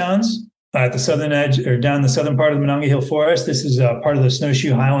Forest towns, at the southern edge or down the southern part of the Monongahela Forest. This is part of the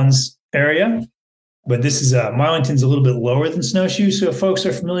Snowshoe Highlands area, but this is Marlington's a little bit lower than Snowshoe. So if folks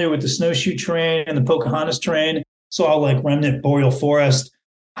are familiar with the Snowshoe terrain and the Pocahontas terrain, it's all like remnant boreal forest,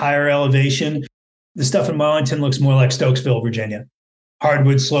 higher elevation. The stuff in Marlington looks more like Stokesville, Virginia.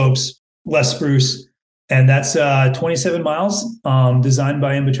 Hardwood slopes, less spruce. And that's 27 miles designed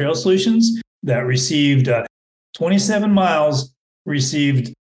by Imba Trail Solutions that received 27 miles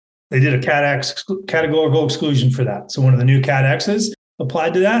received. They did a categorical exclusion for that. So one of the new CAT-X's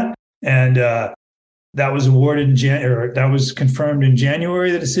applied to that. And that was awarded that was confirmed in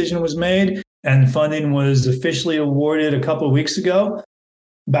January. The decision was made and funding was officially awarded a couple of weeks ago,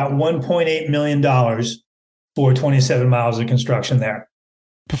 about $1.8 million for 27 miles of construction there.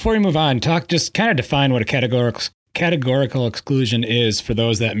 Before we move on, just kind of define what a categorical exclusion is for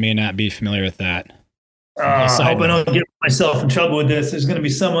those that may not be familiar with that. I hope I don't get myself in trouble with this. There's going to be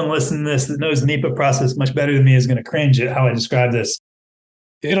someone listening to this that knows the NEPA process much better than me is going to cringe at how I describe this.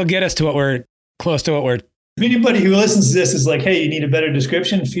 It'll get us to what we're close to what we're. If anybody who listens to this is like, hey, you need a better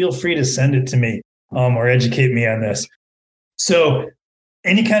description, feel free to send it to me or educate me on this. So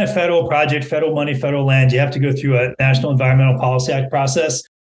any kind of federal project, federal money, federal land, you have to go through a National Environmental Policy Act process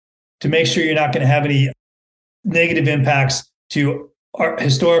to make sure you're not going to have any negative impacts to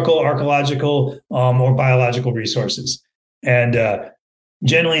historical, archaeological, or biological resources. And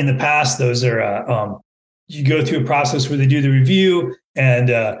generally in the past, those are, you go through a process where they do the review. And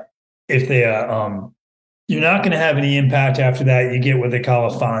if they, you're not going to have any impact after that, you get what they call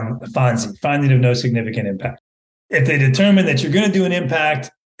a FONSI, finding of no significant impact. If they determine that you're going to do an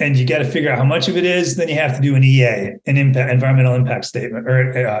impact and you got to figure out how much of it is, then you have to do an EA, an environmental impact statement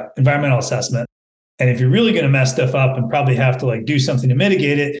or environmental assessment. And if you're really going to mess stuff up and probably have to do something to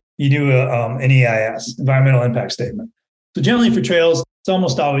mitigate it, you do an EIS, environmental impact statement. So generally for trails, it's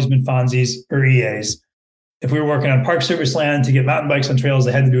almost always been FONSIs or EAs. If we were working on Park Service land to get mountain bikes on trails,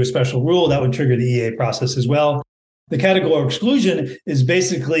 they had to do a special rule that would trigger the EA process as well. The categorical exclusion is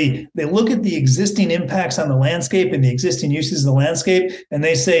basically they look at the existing impacts on the landscape and the existing uses of the landscape, and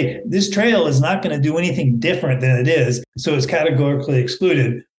they say this trail is not going to do anything different than it is. So it's categorically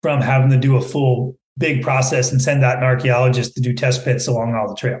excluded from having to do a full big process and send out an archaeologist to do test pits along all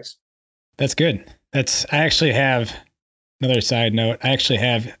the trails. That's good. I actually have another side note. I actually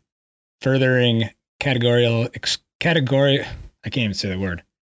have furthering categorical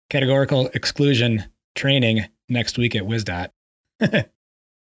exclusion training next week at WisDOT.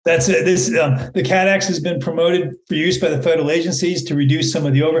 That's it. The CAT-X has been promoted for use by the federal agencies to reduce some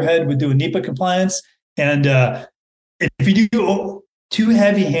of the overhead with doing NEPA compliance. And if you do too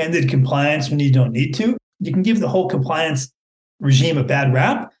heavy-handed compliance when you don't need to, you can give the whole compliance regime a bad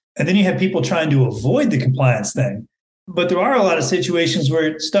rap. And then you have people trying to avoid the compliance thing. But there are a lot of situations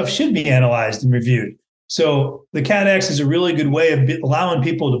where stuff should be analyzed and reviewed. So the CAT-X is a really good way of allowing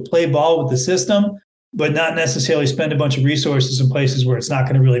people to play ball with the system, but not necessarily spend a bunch of resources in places where it's not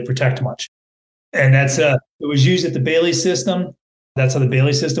going to really protect much. And that's it was used at the Bailey system. That's how the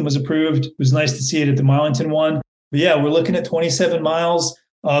Bailey system was approved. It was nice to see it at the Marlington one. But yeah, we're looking at 27 miles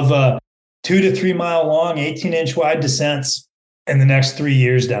of 2 to 3 mile long, 18-inch wide descents in the next 3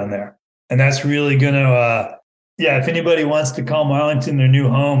 years down there. And that's really going to, if anybody wants to call Marlington their new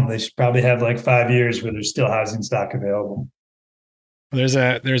home, they should probably have 5 years where there's still housing stock available.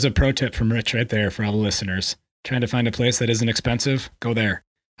 Well, there's a pro tip from Rich right there for all the listeners. Trying to find a place that isn't expensive, go there.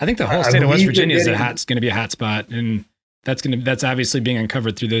 I think the whole state of West Virginia is going to be a hot spot, and that's obviously being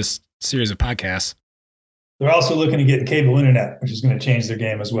uncovered through this series of podcasts. They're also looking to get cable internet, which is going to change their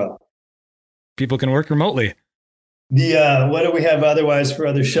game as well. People can work remotely. What do we have otherwise for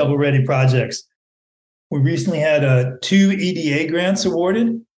other shovel-ready projects? We recently had 2 EDA grants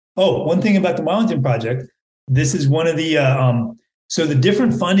awarded Oh, one thing about the Marlington project, this is one of the, so the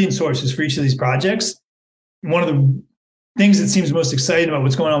different funding sources for each of these projects, one of the things that seems most exciting about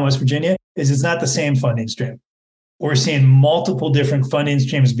what's going on in West Virginia is it's not the same funding stream. We're seeing multiple different funding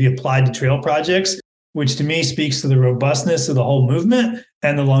streams be applied to trail projects, which to me speaks to the robustness of the whole movement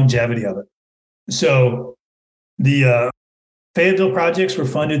and the longevity of it. So the Fayetteville projects were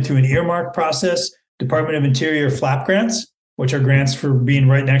funded through an earmark process, Department of Interior flap grants, which are grants for being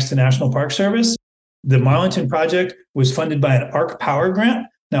right next to National Park Service. The Marlington project was funded by an ARC Power grant.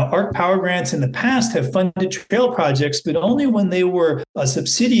 Now, ARC Power grants in the past have funded trail projects, but only when they were a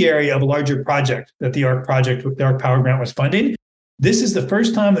subsidiary of a larger project that the ARC Power grant was funding. This is the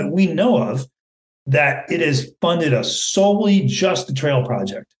first time that we know of that it has funded a solely just a trail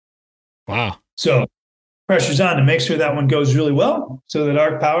project. Wow. So pressure's on to make sure that one goes really well so that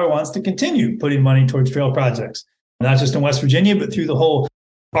ARC Power wants to continue putting money towards trail projects, not just in West Virginia, but through the whole.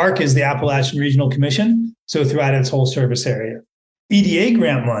 ARC is the Appalachian Regional Commission, so throughout its whole service area. EDA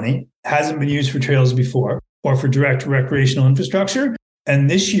grant money hasn't been used for trails before or for direct recreational infrastructure. And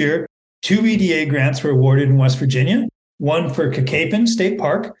this year, 2 EDA grants were awarded in West Virginia, one for Kakapen State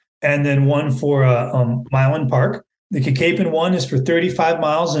Park and then one for Milan Park. The Kakapen one is for 35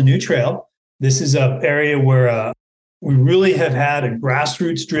 miles of new trail. This is an area where we really have had a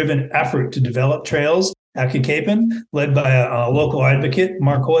grassroots-driven effort to develop trails at Kakapen, led by a local advocate,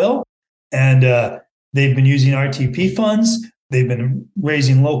 Mark Hoyle. And they've been using RTP funds. They've been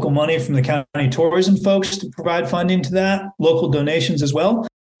raising local money from the county tourism folks to provide funding to that, local donations as well.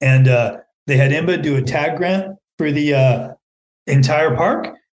 And they had IMBA do a tag grant for the entire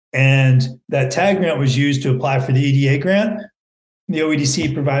park. And that tag grant was used to apply for the EDA grant. The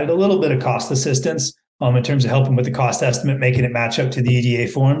OEDC provided a little bit of cost assistance in terms of helping with the cost estimate, making it match up to the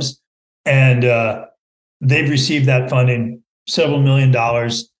EDA forms. And they've received that funding, several $1 million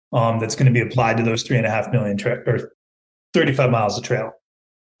that's going to be applied to those 3.5 million or 35 miles of trail,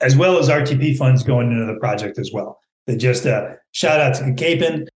 as well as RTP funds going into the project as well. They just shout out to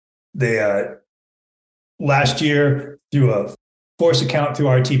Kakapen. They last year through a force account through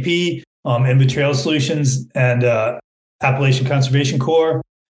RTP, IMBA Trail Solutions and Appalachian Conservation Corps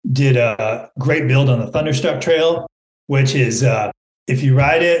did a great build on the Thunderstruck Trail, which is, if you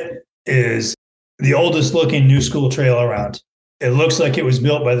ride it, is the oldest looking new school trail around. It looks like it was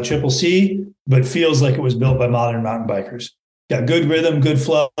built by the Triple C, but feels like it was built by modern mountain bikers. Got good rhythm, good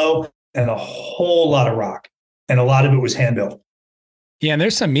flow, and a whole lot of rock. And a lot of it was hand built. Yeah, and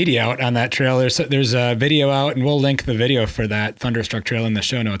there's some media out on that trail. There's a video out, and we'll link the video for that Thunderstruck Trail in the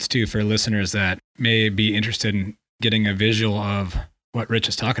show notes too, for listeners that may be interested in getting a visual of what Rich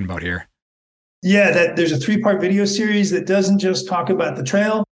is talking about here. Yeah, there's a 3-part video series that doesn't just talk about the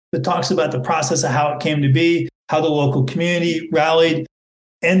trail, but talks about the process of how it came to be, how the local community rallied,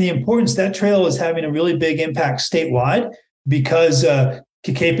 and the importance that trail is having a really big impact statewide because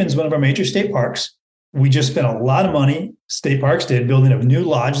Kakapen is one of our major state parks. We just spent a lot of money, state parks did, building a new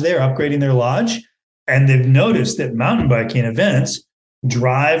lodge there, upgrading their lodge. And they've noticed that mountain biking events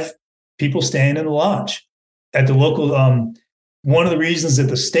drive people staying in the lodge. At the local, one of the reasons that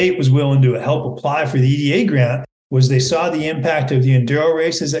the state was willing to help apply for the EDA grant was they saw the impact of the enduro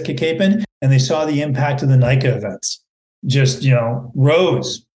races at Kakapen and they saw the impact of the NICA events. Just,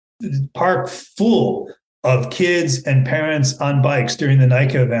 roads, park full of kids and parents on bikes during the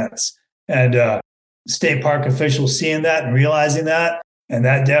NICA events. And state park officials seeing that and realizing that. And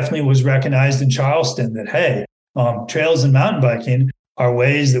that definitely was recognized in Charleston that, hey, trails and mountain biking are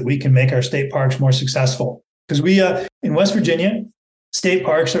ways that we can make our state parks more successful. Because we, in West Virginia, state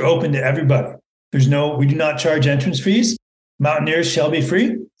parks are open to everybody. We do not charge entrance fees. Mountaineers shall be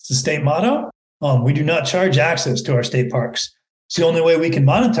free. It's the state motto. We do not charge access to our state parks. It's the only way we can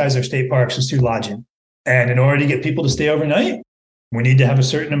monetize our state parks is through lodging. And in order to get people to stay overnight, we need to have a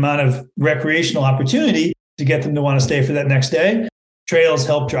certain amount of recreational opportunity to get them to want to stay for that next day. Trails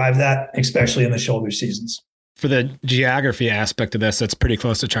help drive that, especially in the shoulder seasons. For the geography aspect of this, that's pretty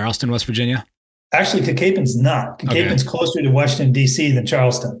close to Charleston, West Virginia? Actually, Kakapen's not. Kakapen's closer to Washington, D.C. than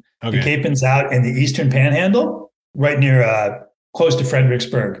Charleston. Okay. Kakapen's out in the eastern panhandle, right near, close to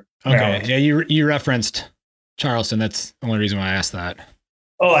Fredericksburg, Maryland. Okay, yeah, you referenced Charleston. That's the only reason why I asked that.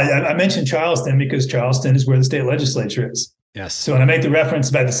 Oh, I mentioned Charleston because Charleston is where the state legislature is. Yes. So when I make the reference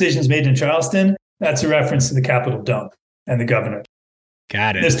about decisions made in Charleston, that's a reference to the Capitol dump and the governor.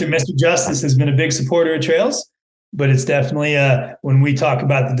 Got it. Mr. Justice has been a big supporter of trails, but it's definitely when we talk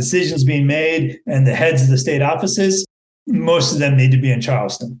about the decisions being made and the heads of the state offices, most of them need to be in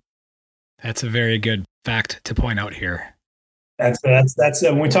Charleston. That's a very good fact to point out here. That's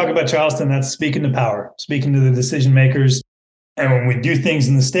when we talk about Charleston, that's speaking to power, speaking to the decision makers. And when we do things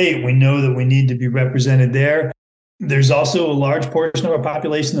in the state, we know that we need to be represented there. There's also a large portion of our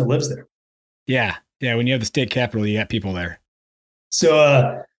population that lives there. Yeah. Yeah. When you have the state capital, you got people there.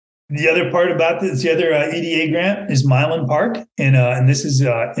 So the other part about this, the other EDA grant is Milan Park. And this is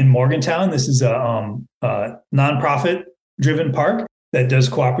in Morgantown. This is a nonprofit driven park that does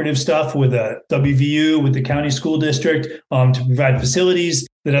cooperative stuff with WVU, with the county school district to provide facilities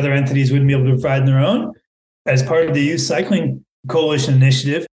that other entities wouldn't be able to provide on their own. As part of the Youth Cycling Coalition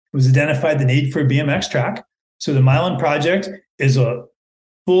initiative, it was identified the need for a BMX track. So the Milan project is a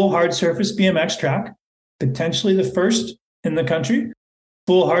full hard surface BMX track, potentially the first in the country,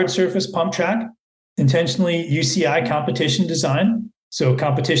 full hard surface pump track, intentionally UCI competition design, so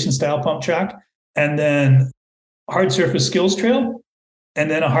competition style pump track, and then hard surface skills trail, and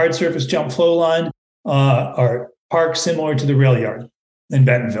then a hard surface jump flow line or park similar to the rail yard in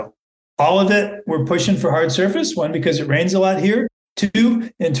Bentonville. All of it, we're pushing for hard surface. One, because it rains a lot here. Two,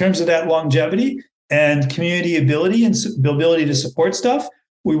 in terms of that longevity and community ability and ability to support stuff,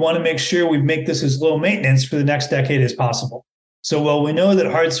 we want to make sure we make this as low maintenance for the next decade as possible. So while we know that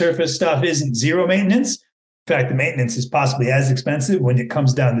hard surface stuff isn't zero maintenance, in fact, the maintenance is possibly as expensive when it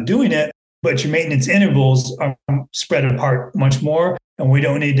comes down to doing it, but your maintenance intervals are spread apart much more. And we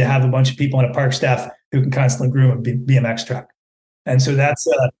don't need to have a bunch of people on a park staff who can constantly groom a BMX track. And so that's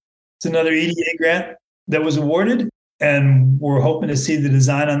it's another EDA grant that was awarded. And we're hoping to see the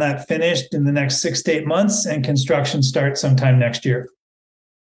design on that finished in the next 6 to 8 months and construction start sometime next year.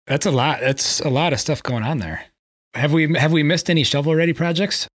 That's a lot. That's a lot of stuff going on there. Have we missed any shovel-ready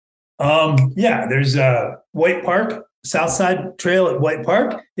projects? Yeah, there's White Park, Southside Trail at White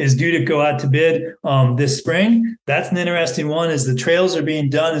Park is due to go out to bid this spring. That's an interesting one as the trails are being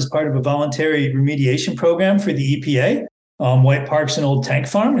done as part of a voluntary remediation program for the EPA. White Park's an old tank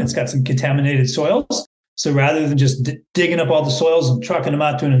farm, and it's got some contaminated soils. So rather than just digging up all the soils and trucking them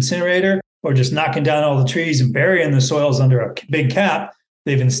out to an incinerator or just knocking down all the trees and burying the soils under a big cap,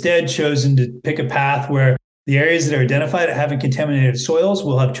 they've instead chosen to pick a path where the areas that are identified as having contaminated soils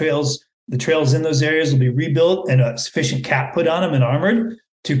will have trails. The trails in those areas will be rebuilt and a sufficient cap put on them and armored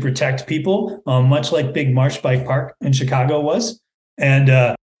to protect people, much like Big Marsh Bike Park in Chicago was.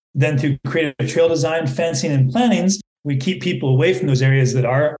 And then through creative trail design, fencing, and plantings, we keep people away from those areas that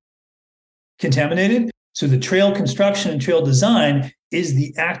are contaminated. So the trail construction and trail design is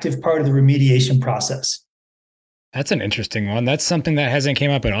the active part of the remediation process. That's an interesting one. That's something that hasn't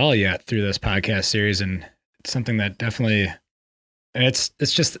came up at all yet through this podcast series. And it's something that definitely, and it's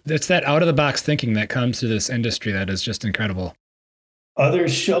that out of the box thinking that comes to this industry that is just incredible. Other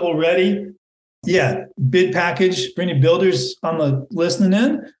shovel ready. Yeah. Bid package for any builders on the listening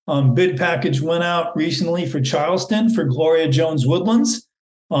in. Bid package went out recently for Charleston for Gloria Jones Woodlands.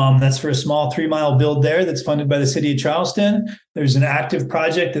 That's for a small 3-mile build there that's funded by the city of Charleston. There's an active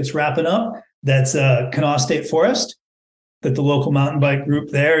project that's wrapping up. That's Kanawha State Forest that the local mountain bike group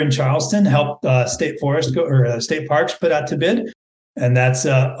there in Charleston helped State Parks put out to bid. And that's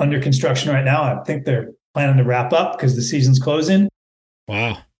under construction right now. I think they're planning to wrap up because the season's closing.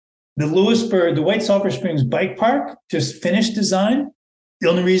 Wow. The Lewisburg, the White Sulphur Springs Bike Park just finished design. The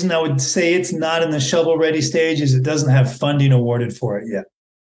only reason I would say it's not in the shovel-ready stage is it doesn't have funding awarded for it yet.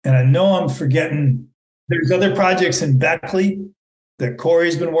 And I know I'm forgetting, there's other projects in Beckley that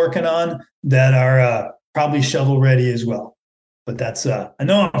Corey's been working on that are probably shovel-ready as well. But that's, I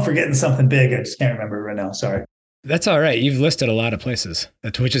know I'm forgetting something big. I just can't remember it right now. Sorry. That's all right. You've listed a lot of places,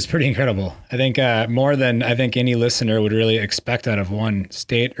 which is pretty incredible. I think more than I think any listener would really expect out of one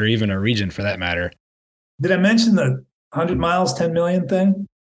state or even a region for that matter. Did I mention the 100 miles, 10 million thing?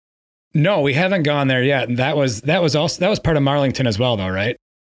 No, we haven't gone there yet. And that was part of Marlington as well, though, right?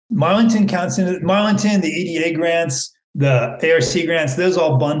 Marlington counts into Marlington, the EDA grants, the ARC grants, those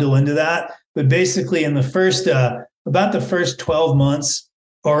all bundle into that. But basically in the first, about the first 12 months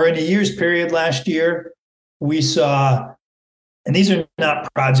or in a year's period last year, we saw, and these are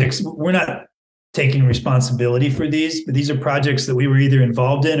not projects, we're not taking responsibility for these, but these are projects that we were either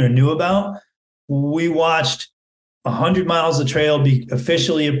involved in or knew about. We watched 100 miles of trail be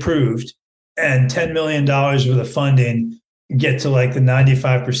officially approved and $10 million worth of funding get to like the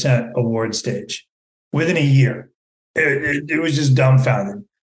 95% award stage within a year. It was just dumbfounding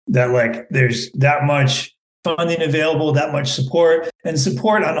that like there's that much funding available, that much support, and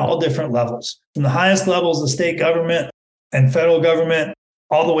support on all different levels, from the highest levels of state government and federal government,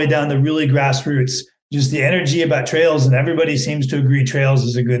 all the way down to really grassroots. Just the energy about trails, and everybody seems to agree trails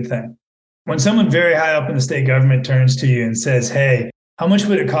is a good thing. When someone very high up in the state government turns to you and says, hey, how much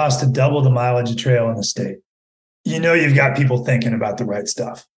would it cost to double the mileage of trail in the state? You know you've got people thinking about the right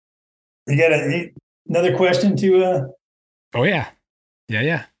stuff. You got another question to Oh, yeah.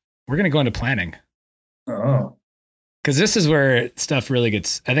 Yeah. We're going to go into planning. Oh, Because this is where stuff really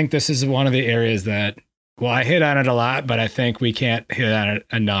gets, I think this is one of the areas that, well, I hit on it a lot, but I think we can't hit on it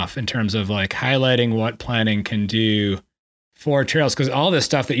enough in terms of like highlighting what planning can do for trails. Because all this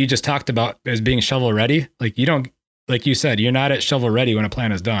stuff that you just talked about as being shovel ready, like you don't, like you said, you're not at shovel ready when a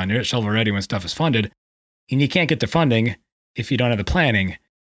plan is done. You're at shovel ready when stuff is funded. And you can't get the funding if you don't have the planning.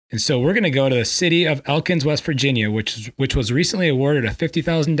 And so we're going to go to the city of Elkins, West Virginia, which was recently awarded a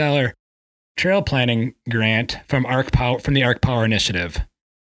 $50,000 trail planning grant from the Arc Power Initiative.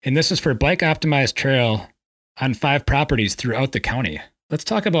 And this is for bike optimized trail on 5 properties throughout the county. Let's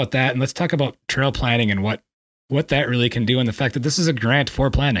talk about that, and let's talk about trail planning and what that really can do, and the fact that this is a grant for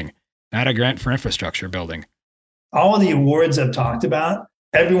planning, not a grant for infrastructure building. all of the awards I've talked about,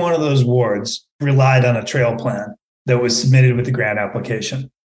 every one of those awards relied on a trail plan that was submitted with the grant application.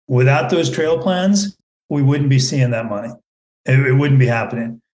 Without those trail plans, we wouldn't be seeing that money. It wouldn't be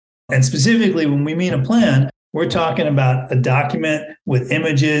happening. And specifically, when we mean a plan, we're talking about a document with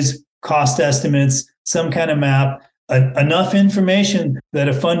images, cost estimates, some kind of map, enough information that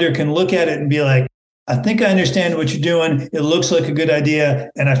a funder can look at it and be like, I think I understand what you're doing. It looks like a good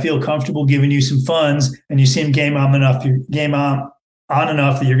idea, and I feel comfortable giving you some funds. And you seem game on enough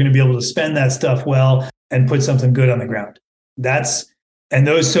that you're going to be able to spend that stuff well and put something good on the ground.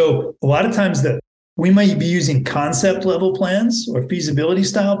 So a lot of times we might be using concept level plans or feasibility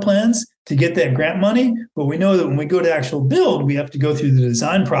style plans to get that grant money, but we know that when we go to actual build, we have to go through the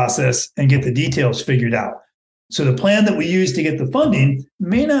design process and get the details figured out. So the plan that we use to get the funding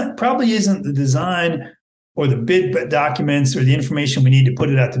probably isn't the design or the bid documents or the information we need to put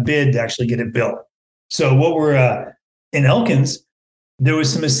it out to bid to actually get it built. So what we're in Elkins, there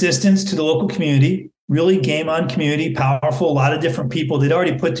was some assistance to the local community, really game on community, powerful, a lot of different people. They'd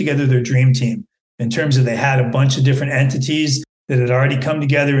already put together their dream team in terms of they had a bunch of different entities that had already come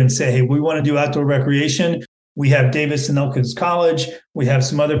together and say, hey, we want to do outdoor recreation. We have Davis and Elkins College. We have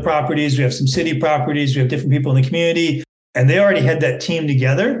some other properties. We have some city properties. We have different people in the community. And they already had that team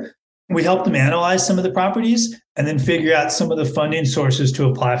together. We helped them analyze some of the properties and then figure out some of the funding sources to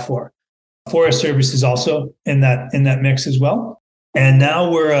apply for. Forest Service is also in that mix as well. And now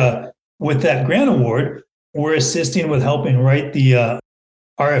we're with that grant award, we're assisting with helping write the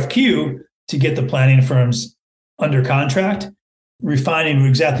RFQ to get the planning firms under contract, refining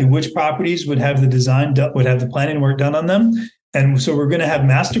exactly which properties would have the planning work done on them. And so we're going to have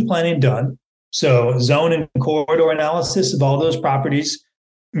master planning done. So zone and corridor analysis of all those properties,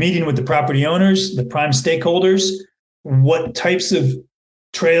 meeting with the property owners, the prime stakeholders, what types of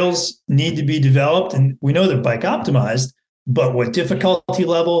trails need to be developed. And we know they're bike optimized, but what difficulty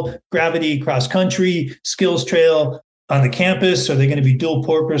level, gravity, cross country, skills trail on the campus? Are they going to be dual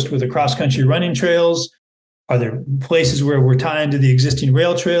purposed with the cross country running trails? Are there places where we're tying to the existing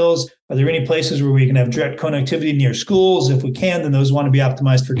rail trails? Are there any places where we can have direct connectivity near schools? If we can, then those want to be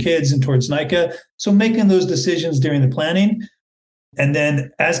optimized for kids and towards NICA. So making those decisions during the planning. And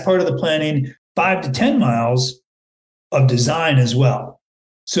then as part of the planning, 5 to 10 miles of design as well.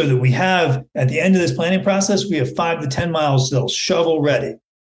 So that we have, at the end of this planning process, we have 5 to 10 miles still shovel ready.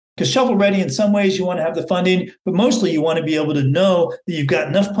 Because shovel ready, in some ways, you want to have the funding, but mostly you want to be able to know that you've got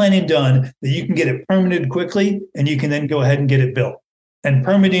enough planning done that you can get it permitted quickly and you can then go ahead and get it built. And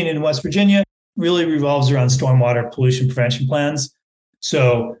permitting in West Virginia really revolves around stormwater pollution prevention plans.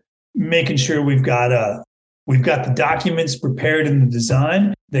 So making sure we've got the documents prepared in the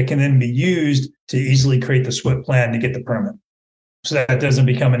design that can then be used to easily create the SWIP plan to get the permit. So that doesn't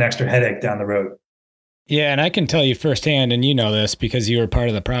become an extra headache down the road. Yeah, and I can tell you firsthand, and you know this because you were part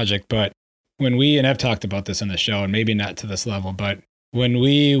of the project, but and I've talked about this on the show, and maybe not to this level, but when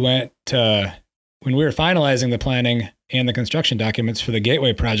we were finalizing the planning and the construction documents for the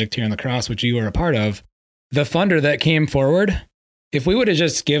Gateway project here in La Crosse, which you were a part of, the funder that came forward, if we would have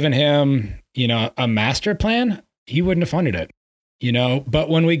just given him, a master plan, he wouldn't have funded it, but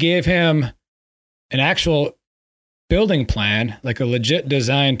when we gave him an actual building plan, like a legit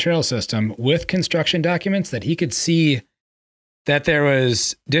design trail system with construction documents that he could see that there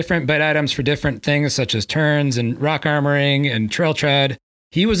was different bed items for different things such as turns and rock armoring and trail tread.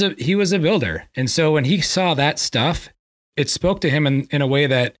 He was a builder. And so when he saw that stuff, it spoke to him in a way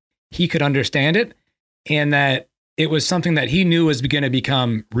that he could understand it and that it was something that he knew was going to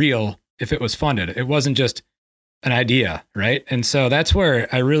become real if it was funded. It wasn't just an idea, right? And so that's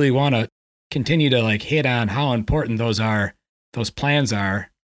where I really want to continue to hit on how important those plans are,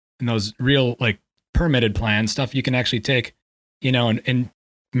 and those real permitted plans, stuff you can actually take, and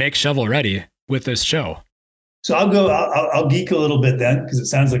make shovel ready with this show. So I'll geek a little bit then, because it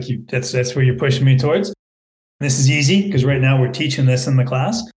sounds like that's where you're pushing me towards. This is easy because right now we're teaching this in the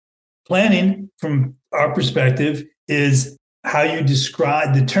class. Planning, from our perspective, is how you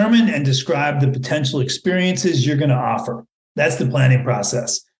determine and describe the potential experiences you're going to offer. That's the planning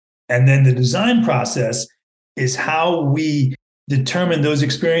process. And then the design process is how we determine those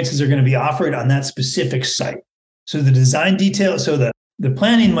experiences are going to be offered on that specific site. So the design detail, so the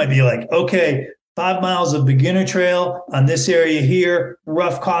planning might be like, okay, 5 miles of beginner trail on this area here,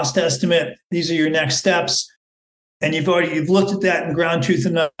 rough cost estimate. These are your next steps. And you've looked at that in ground truth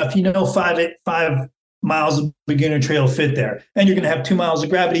enough. You know, 5 miles of beginner trail fit there. And you're going to have 2 miles of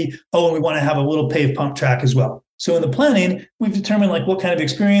gravity. Oh, and we want to have a little paved pump track as well. So in the planning, we've determined like what kind of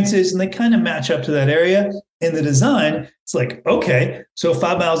experiences, and they kind of match up to that area. In the design, it's like, okay, so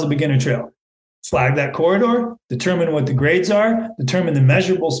 5 miles of beginner trail. Flag that corridor, determine what the grades are, determine the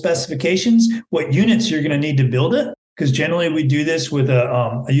measurable specifications, what units you're going to need to build it. Because generally we do this with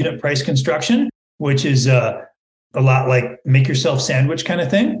a unit price construction, which is a lot like make yourself sandwich kind of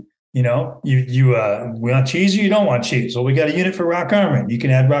thing. You know, you want cheese or you don't want cheese. Well, we got a unit for rock armoring. You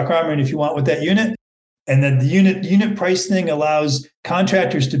can add rock armoring if you want with that unit. And then the unit price thing allows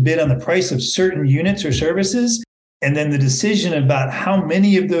contractors to bid on the price of certain units or services. And then the decision about how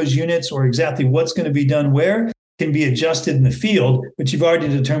many of those units or exactly what's going to be done where can be adjusted in the field, but you've already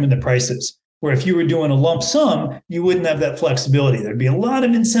determined the prices. Where if you were doing a lump sum, you wouldn't have that flexibility. There'd be a lot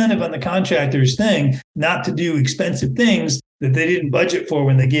of incentive on the contractor's thing not to do expensive things that they didn't budget for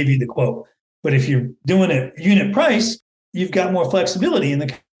when they gave you the quote. But if you're doing a unit price, you've got more flexibility and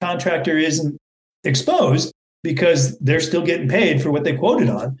the contractor isn't exposed because they're still getting paid for what they quoted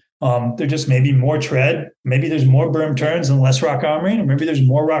on. There just maybe more tread. Maybe there's more berm turns and less rock armoring, or maybe there's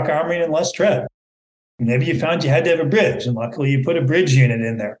more rock armoring and less tread. Maybe you found you had to have a bridge, and luckily you put a bridge unit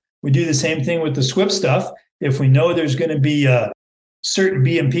in there. We do the same thing with the SWIP stuff. If we know there's going to be certain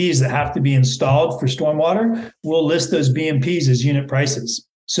BMPs that have to be installed for stormwater, we'll list those BMPs as unit prices.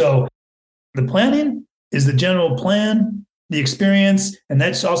 So the planning is the general plan, the experience, and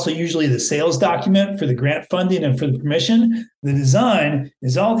that's also usually the sales document for the grant funding and for the permission. The design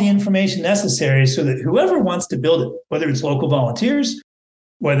is all the information necessary so that whoever wants to build it, whether it's local volunteers,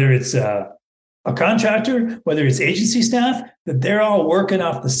 whether it's a contractor, whether it's agency staff, that they're all working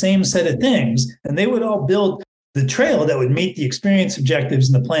off the same set of things, and they would all build the trail that would meet the experience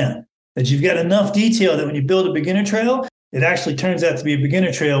objectives in the plan. That you've got enough detail that when you build a beginner trail, it actually turns out to be a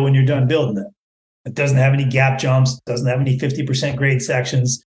beginner trail when you're done building it. It doesn't have any gap jumps, doesn't have any 50% grade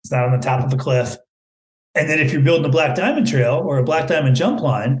sections. It's not on the top of a cliff. And then if you're building a black diamond trail or a black diamond jump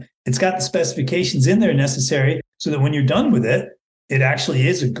line, it's got the specifications in there necessary so that when you're done with it, it actually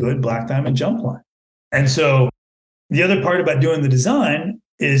is a good black diamond jump line. And so the other part about doing the design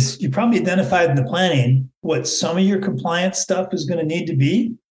is you probably identified in the planning what some of your compliance stuff is going to need to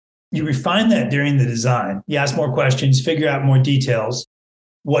be. You refine that during the design. You ask more questions, figure out more details.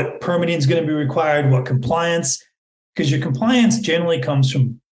 What permitting is going to be required, what compliance, because your compliance generally comes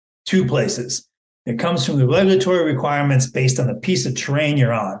from two places. It comes from the regulatory requirements based on the piece of terrain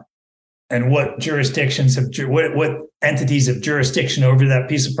you're on and what jurisdictions have, what entities have jurisdiction over that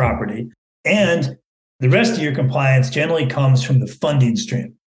piece of property. And the rest of your compliance generally comes from the funding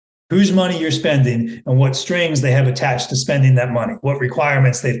stream. Whose money you're spending and what strings they have attached to spending that money, what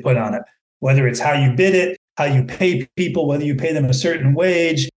requirements they've put on it, whether it's how you bid it, how you pay people, whether you pay them a certain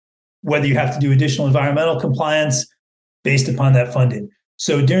wage, whether you have to do additional environmental compliance based upon that funding.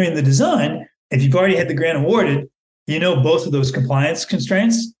 So during the design, if you've already had the grant awarded, you know both of those compliance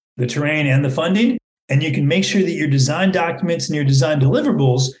constraints, the terrain and the funding, and you can make sure that your design documents and your design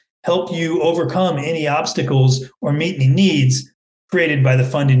deliverables help you overcome any obstacles or meet any needs created by the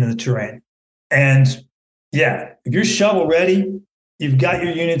funding and the terrain. And yeah, if you're shovel ready, you've got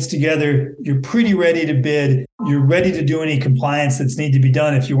your units together, you're pretty ready to bid, you're ready to do any compliance that's need to be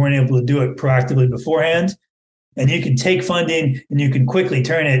done if you weren't able to do it proactively beforehand, and you can take funding and you can quickly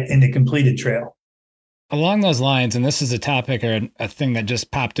turn it into completed trail. Along those lines, and this is a topic or a thing that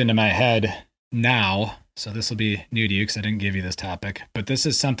just popped into my head now, so this will be new to you because I didn't give you this topic, but this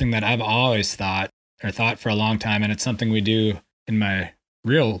is something that I've always thought for a long time, and it's something we do in my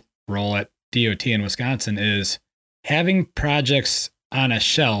real role at DOT in Wisconsin, is having projects on a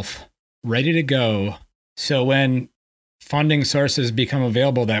shelf ready to go. So when funding sources become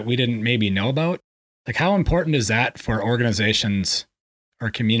available that we didn't maybe know about, like how important is that for organizations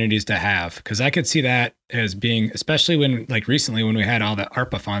or communities to have? Because I could see that as being, especially when like recently when we had all the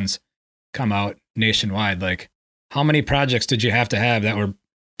ARPA funds come out nationwide, like how many projects did you have to have that were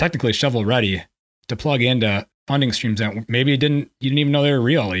technically shovel ready to plug into funding streams that maybe you didn't even know they were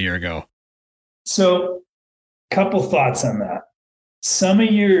real a year ago? So couple thoughts on that. Some of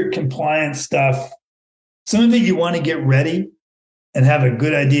your compliance stuff Some of it you want to get ready and have a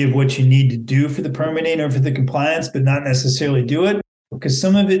good idea of what you need to do for the permitting or for the compliance, but not necessarily do it, because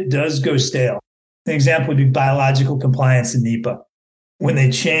some of it does go stale. An example would be biological compliance in NEPA. When they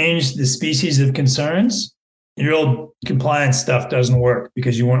change the species of concerns, your old compliance stuff doesn't work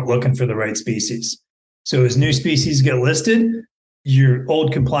because you weren't looking for the right species. So as new species get listed, your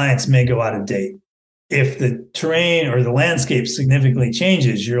old compliance may go out of date. If the terrain or the landscape significantly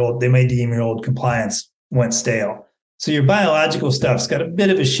changes, they may deem your old compliance went stale. So your biological stuff's got a bit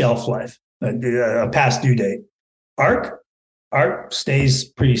of a shelf life, a past due date. ARC stays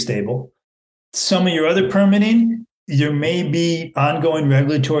pretty stable. Some of your other permitting, there may be ongoing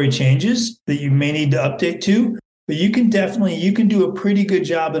regulatory changes that you may need to update to, but you can do a pretty good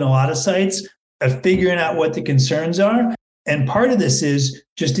job in a lot of sites of figuring out what the concerns are. And part of this is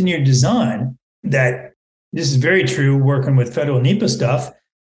just in your design, that this is very true working with federal NEPA stuff,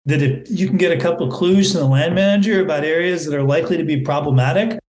 that if you can get a couple of clues from the land manager about areas that are likely to be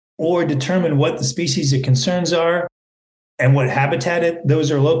problematic, or determine what the species of concerns are and what habitat those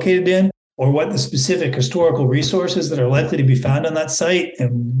are located in, or what the specific historical resources that are likely to be found on that site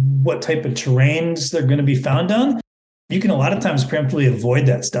and what type of terrains they're going to be found on, you can a lot of times preemptively avoid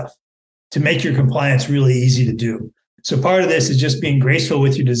that stuff to make your compliance really easy to do. So part of this is just being graceful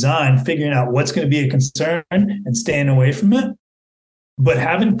with your design, figuring out what's going to be a concern and staying away from it. But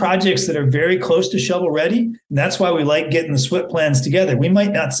having projects that are very close to shovel ready, and that's why we like getting the SWIP plans together. We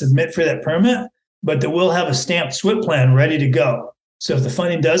might not submit for that permit, but that we'll have a stamped SWIP plan ready to go. So if the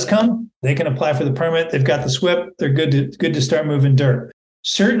funding does come, they can apply for the permit. They've got the SWIP. They're good to start moving dirt.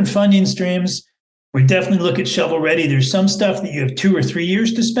 Certain funding streams, we definitely look at shovel ready. There's some stuff that you have 2 or 3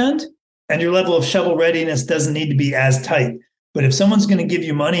 years to spend, and your level of shovel readiness doesn't need to be as tight. But if someone's going to give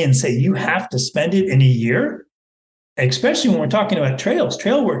you money and say you have to spend it in a year, especially when we're talking about trails,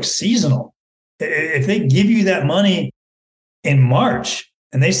 trail work's seasonal. If they give you that money in March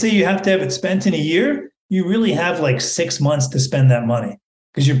and they say you have to have it spent in a year, you really have like 6 months to spend that money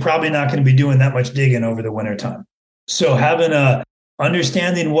because you're probably not going to be doing that much digging over the wintertime. So having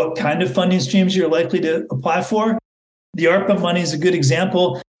understanding what kind of funding streams you're likely to apply for, the ARPA money is a good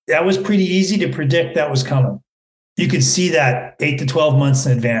example. That was pretty easy to predict that was coming. You could see that 8 to 12 months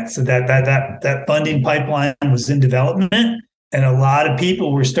in advance. So that funding pipeline was in development, and a lot of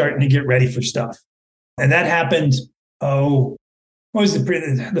people were starting to get ready for stuff. And that happened, what was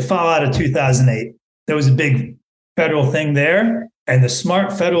the fallout of 2008? There was a big federal thing there, and the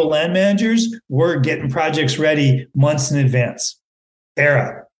smart federal land managers were getting projects ready months in advance.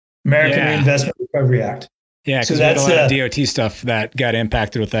 American Reinvestment Recovery Act. Yeah, because we had a lot of DOT stuff that got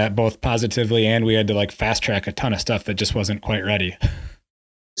impacted with that, both positively, and we had to like fast track a ton of stuff that just wasn't quite ready.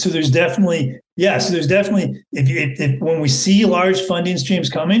 So there's definitely, if when we see large funding streams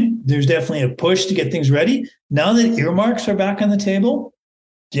coming, there's definitely a push to get things ready. Now that earmarks are back on the table,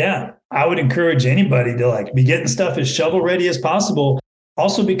 I would encourage anybody to be getting stuff as shovel ready as possible.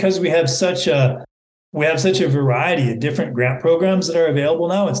 Also, because we have such a variety of different grant programs that are available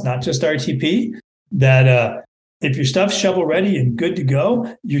now. It's not just RTP. That if your stuff's shovel ready and good to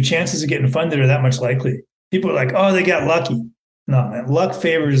go, your chances of getting funded are that much likely. People are like, oh, they got lucky. No, man, luck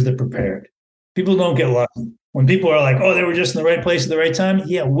favors the prepared. People don't get lucky. When people are like, oh, they were just in the right place at the right time.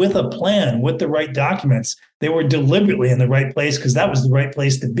 Yeah, with a plan, with the right documents, they were deliberately in the right place because that was the right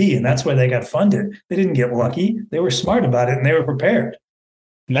place to be. And that's why they got funded. They didn't get lucky. They were smart about it and they were prepared.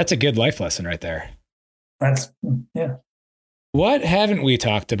 And that's a good life lesson right there. Yeah. What haven't we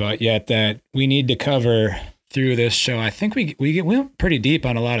talked about yet that we need to cover through this show? I think we went pretty deep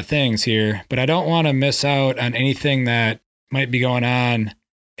on a lot of things here, but I don't want to miss out on anything that might be going on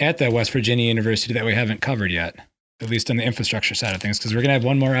at the West Virginia University that we haven't covered yet, at least on the infrastructure side of things, because we're going to have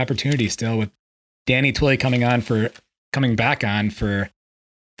one more opportunity still with Danny Twilley coming back on for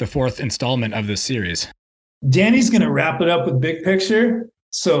the 4th installment of this series. Danny's going to wrap it up with big picture.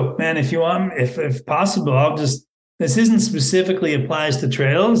 So, man, if you want, if possible, this isn't specifically applies to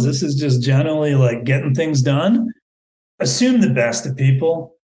trails. This is just generally like getting things done. Assume the best of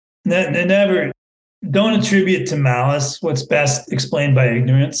people. Never, don't attribute to malice what's best explained by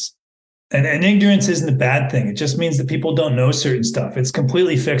ignorance. And ignorance isn't a bad thing. It just means that people don't know certain stuff. It's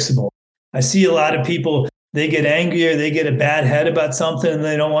completely fixable. I see a lot of people, they get angry or they get a bad head about something and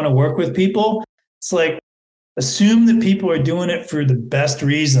they don't want to work with people. It's like, assume that people are doing it for the best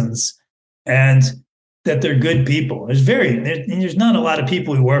reasons and that they're good people. There's not a lot of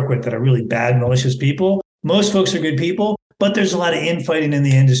people we work with that are really bad, malicious people. Most folks are good people, but there's a lot of infighting in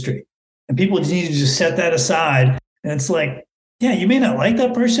the industry. And people need to just set that aside. And it's like, yeah, you may not like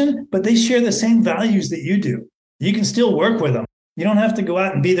that person, but they share the same values that you do. You can still work with them. You don't have to go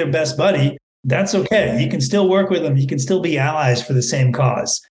out and be their best buddy, that's okay. You can still work with them. You can still be allies for the same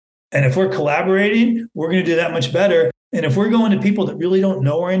cause. And if we're collaborating, we're going to do that much better. And if we're going to people that really don't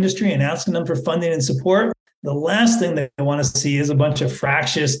know our industry and asking them for funding and support, the last thing they want to see is a bunch of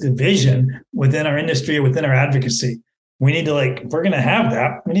fractious division within our industry or within our advocacy. We need to, if we're going to have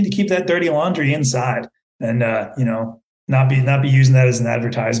that, we need to keep that dirty laundry inside and, not be using that as an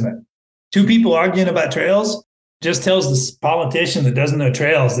advertisement. Two people arguing about trails just tells the politician that doesn't know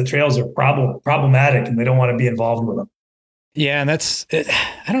trails that trails are problematic and they don't want to be involved with them. Yeah, and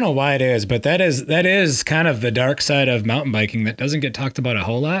I don't know why it is, but that is kind of the dark side of mountain biking that doesn't get talked about a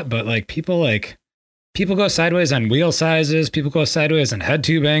whole lot. But people go sideways on wheel sizes, people go sideways on head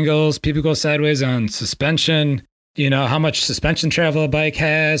tube angles, people go sideways on suspension, how much suspension travel a bike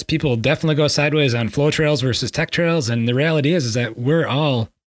has. People definitely go sideways on flow trails versus tech trails. And the reality is that we're all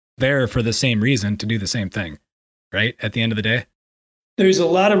there for the same reason, to do the same thing, right? At the end of the day. There's a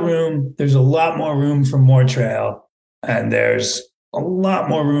lot of room. There's a lot more room for more trail. And there's a lot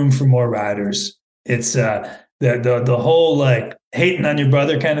more room for more riders. It's the whole hating on your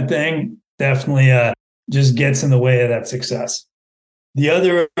brother kind of thing definitely just gets in the way of that success. The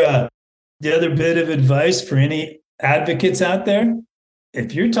other bit of advice for any advocates out there: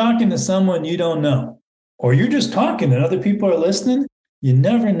 if you're talking to someone you don't know, or you're just talking and other people are listening, you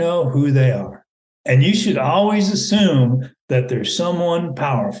never know who they are. And you should always assume that there's someone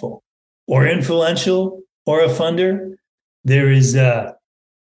powerful or influential or a funder. There is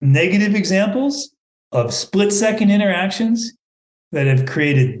negative examples of split-second interactions that have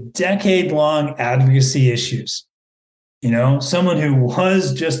created decade-long advocacy issues. Someone who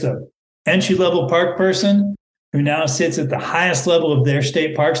was just an entry-level park person who now sits at the highest level of their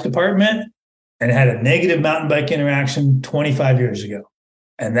state parks department and had a negative mountain bike interaction 25 years ago.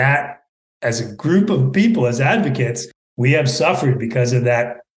 And that, as a group of people, as advocates, we have suffered because of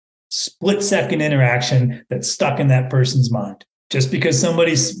that split-second interaction that's stuck in that person's mind. Just because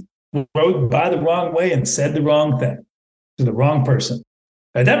somebody rode by the wrong way and said the wrong thing to the wrong person.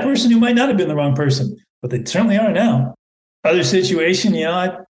 Right? That person who might not have been the wrong person, but they certainly are now. Other situation,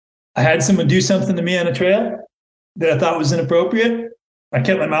 I had someone do something to me on a trail that I thought was inappropriate. I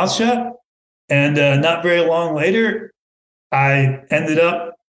kept my mouth shut. And not very long later, I ended up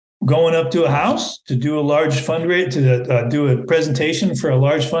going up to a house to do a large fundraiser, to do a presentation for a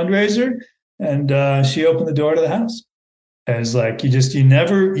large fundraiser. And she opened the door to the house. And it's you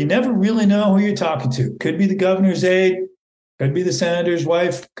never really know who you're talking to. Could be the governor's aide, could be the senator's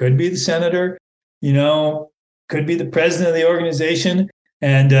wife, could be the senator, could be the president of the organization.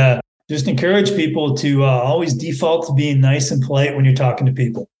 And just encourage people to always default to being nice and polite when you're talking to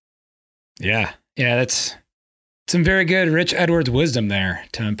people. Yeah, that's some very good Rich Edwards wisdom there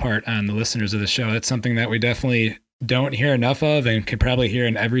to impart on the listeners of the show. That's something that we definitely don't hear enough of and could probably hear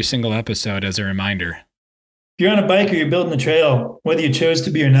in every single episode as a reminder. If you're on a bike or you're building a trail, whether you chose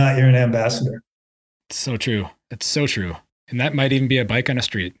to be or not, you're an ambassador. It's so true. It's so true. And that might even be a bike on a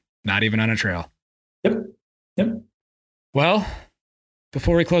street, not even on a trail. Yep. Well,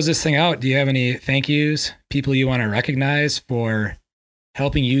 before we close this thing out, do you have any thank yous, people you want to recognize for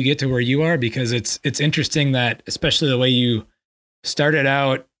helping you get to where you are? Because it's interesting that, especially the way you started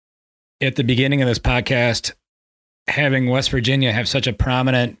out at the beginning of this podcast, having West Virginia have such a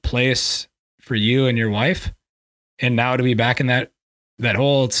prominent place for you and your wife, and now to be back in that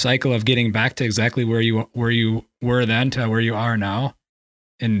whole cycle of getting back to exactly where you were then to where you are now,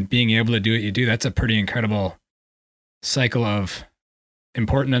 and being able to do what you do, that's a pretty incredible cycle of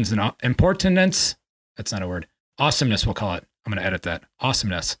importance. That's not a word. Awesomeness, we'll call it. I'm going to edit that.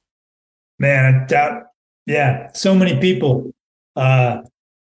 Awesomeness. Man, so many people.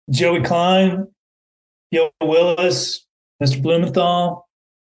 Joey Klein, Gil Willis, Mr. Blumenthal,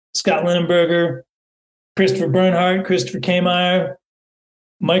 Scott Lindenberger, Christopher Bernhardt, Christopher Kmeyer,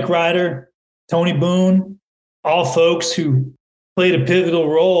 Mike Ryder, Tony Boone, all folks who played a pivotal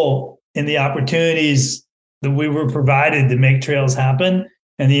role in the opportunities that we were provided to make trails happen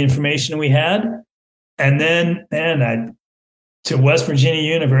and the information we had. And then, to West Virginia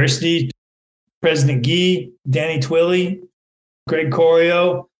University, President Gee, Danny Twilley, Greg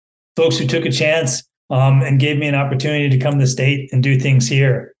Corio, folks who took a chance and gave me an opportunity to come to the state and do things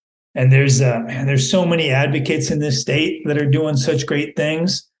here. And there's so many advocates in this state that are doing such great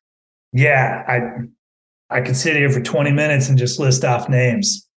things. Yeah, I could sit here for 20 minutes and just list off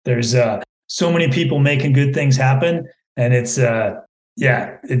names. There's so many people making good things happen. And it's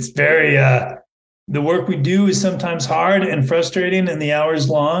very, the work we do is sometimes hard and frustrating and the hours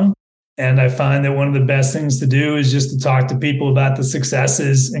long. And I find that one of the best things to do is just to talk to people about the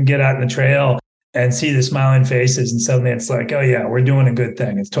successes and get out in the trail and see the smiling faces. And suddenly it's like, oh yeah, we're doing a good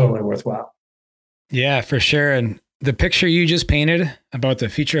thing. It's totally worthwhile. Yeah, for sure. And the picture you just painted about the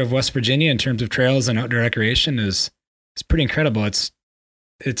future of West Virginia in terms of trails and outdoor recreation is pretty incredible. It's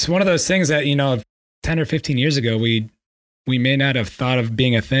one of those things that, 10 or 15 years ago, we may not have thought of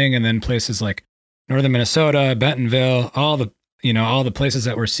being a thing. And then places like northern Minnesota, Bentonville, all the places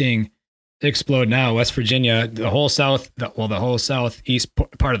that we're seeing explode now, West Virginia, the whole southeast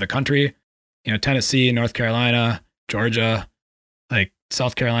part of the country, Tennessee, North Carolina, Georgia, like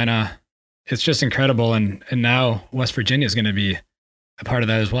South Carolina. It's just incredible. And now West Virginia is going to be a part of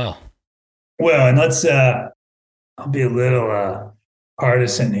that as well. Well, and I'll be a little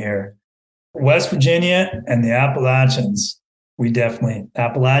partisan here. West Virginia and the Appalachians,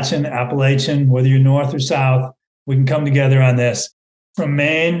 Appalachian, whether you're north or south, we can come together on this. From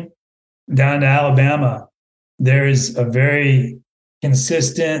Maine down to Alabama, there is a very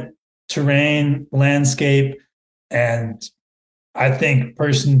consistent terrain landscape. And I think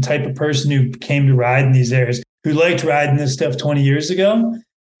type of person who came to ride in these areas, who liked riding this stuff 20 years ago.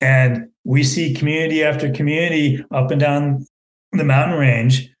 And we see community after community up and down the mountain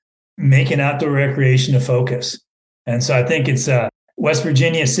range making outdoor recreation a focus. And so I think it's West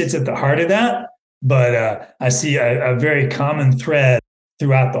Virginia sits at the heart of that, but I see a very common thread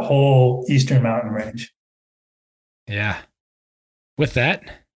throughout the whole Eastern Mountain Range. Yeah. With that,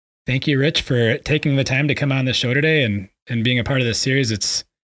 thank you, Rich, for taking the time to come on the show today and being a part of this series. It's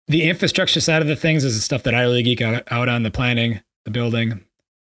the infrastructure side of the things is the stuff that I really geek out on, the planning, the building,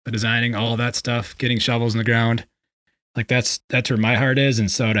 the designing, all of that stuff, getting shovels in the ground. Like that's where my heart is.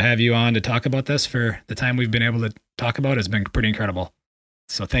 And so to have you on to talk about this for the time we've been able to talk about has been pretty incredible.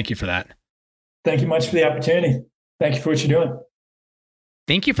 So thank you for that. Thank you much for the opportunity. Thank you for what you're doing.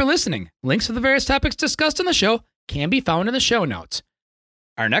 Thank you for listening. Links to the various topics discussed in the show can be found in the show notes.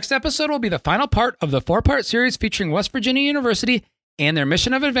 Our next episode will be the final part of the 4-part series featuring West Virginia University and their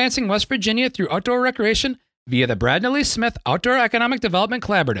mission of advancing West Virginia through outdoor recreation via the Brad and Alys Smith Outdoor Economic Development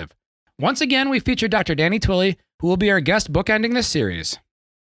Collaborative. Once again, we feature Dr. Danny Twilley, who will be our guest bookending this series.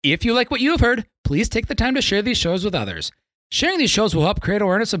 If you like what you have heard, please take the time to share these shows with others. Sharing these shows will help create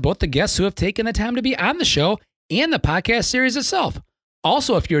awareness of both the guests who have taken the time to be on the show and the podcast series itself.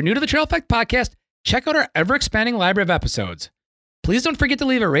 Also, if you're new to the Trail Effect podcast, check out our ever-expanding library of episodes. Please don't forget to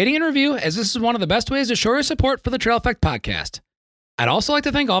leave a rating and review, as this is one of the best ways to show your support for the Trail Effect podcast. I'd also like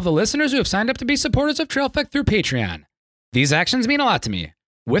to thank all of the listeners who have signed up to be supporters of Trail Effect through Patreon. These actions mean a lot to me.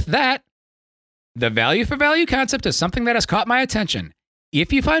 With that, the value for value concept is something that has caught my attention.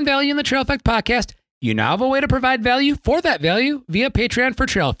 If you find value in the Trail Effect podcast, you now have a way to provide value for that value via Patreon for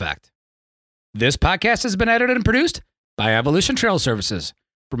Trail Effect. This podcast has been edited and produced by Evolution Trail Services.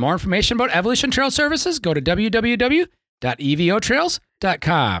 For more information about Evolution Trail Services, go to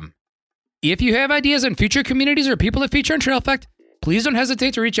www.evotrails.com. If you have ideas on future communities or people to feature on Trail Effect, please don't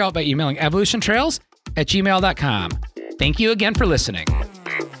hesitate to reach out by emailing evolutiontrails@gmail.com. Thank you again for listening.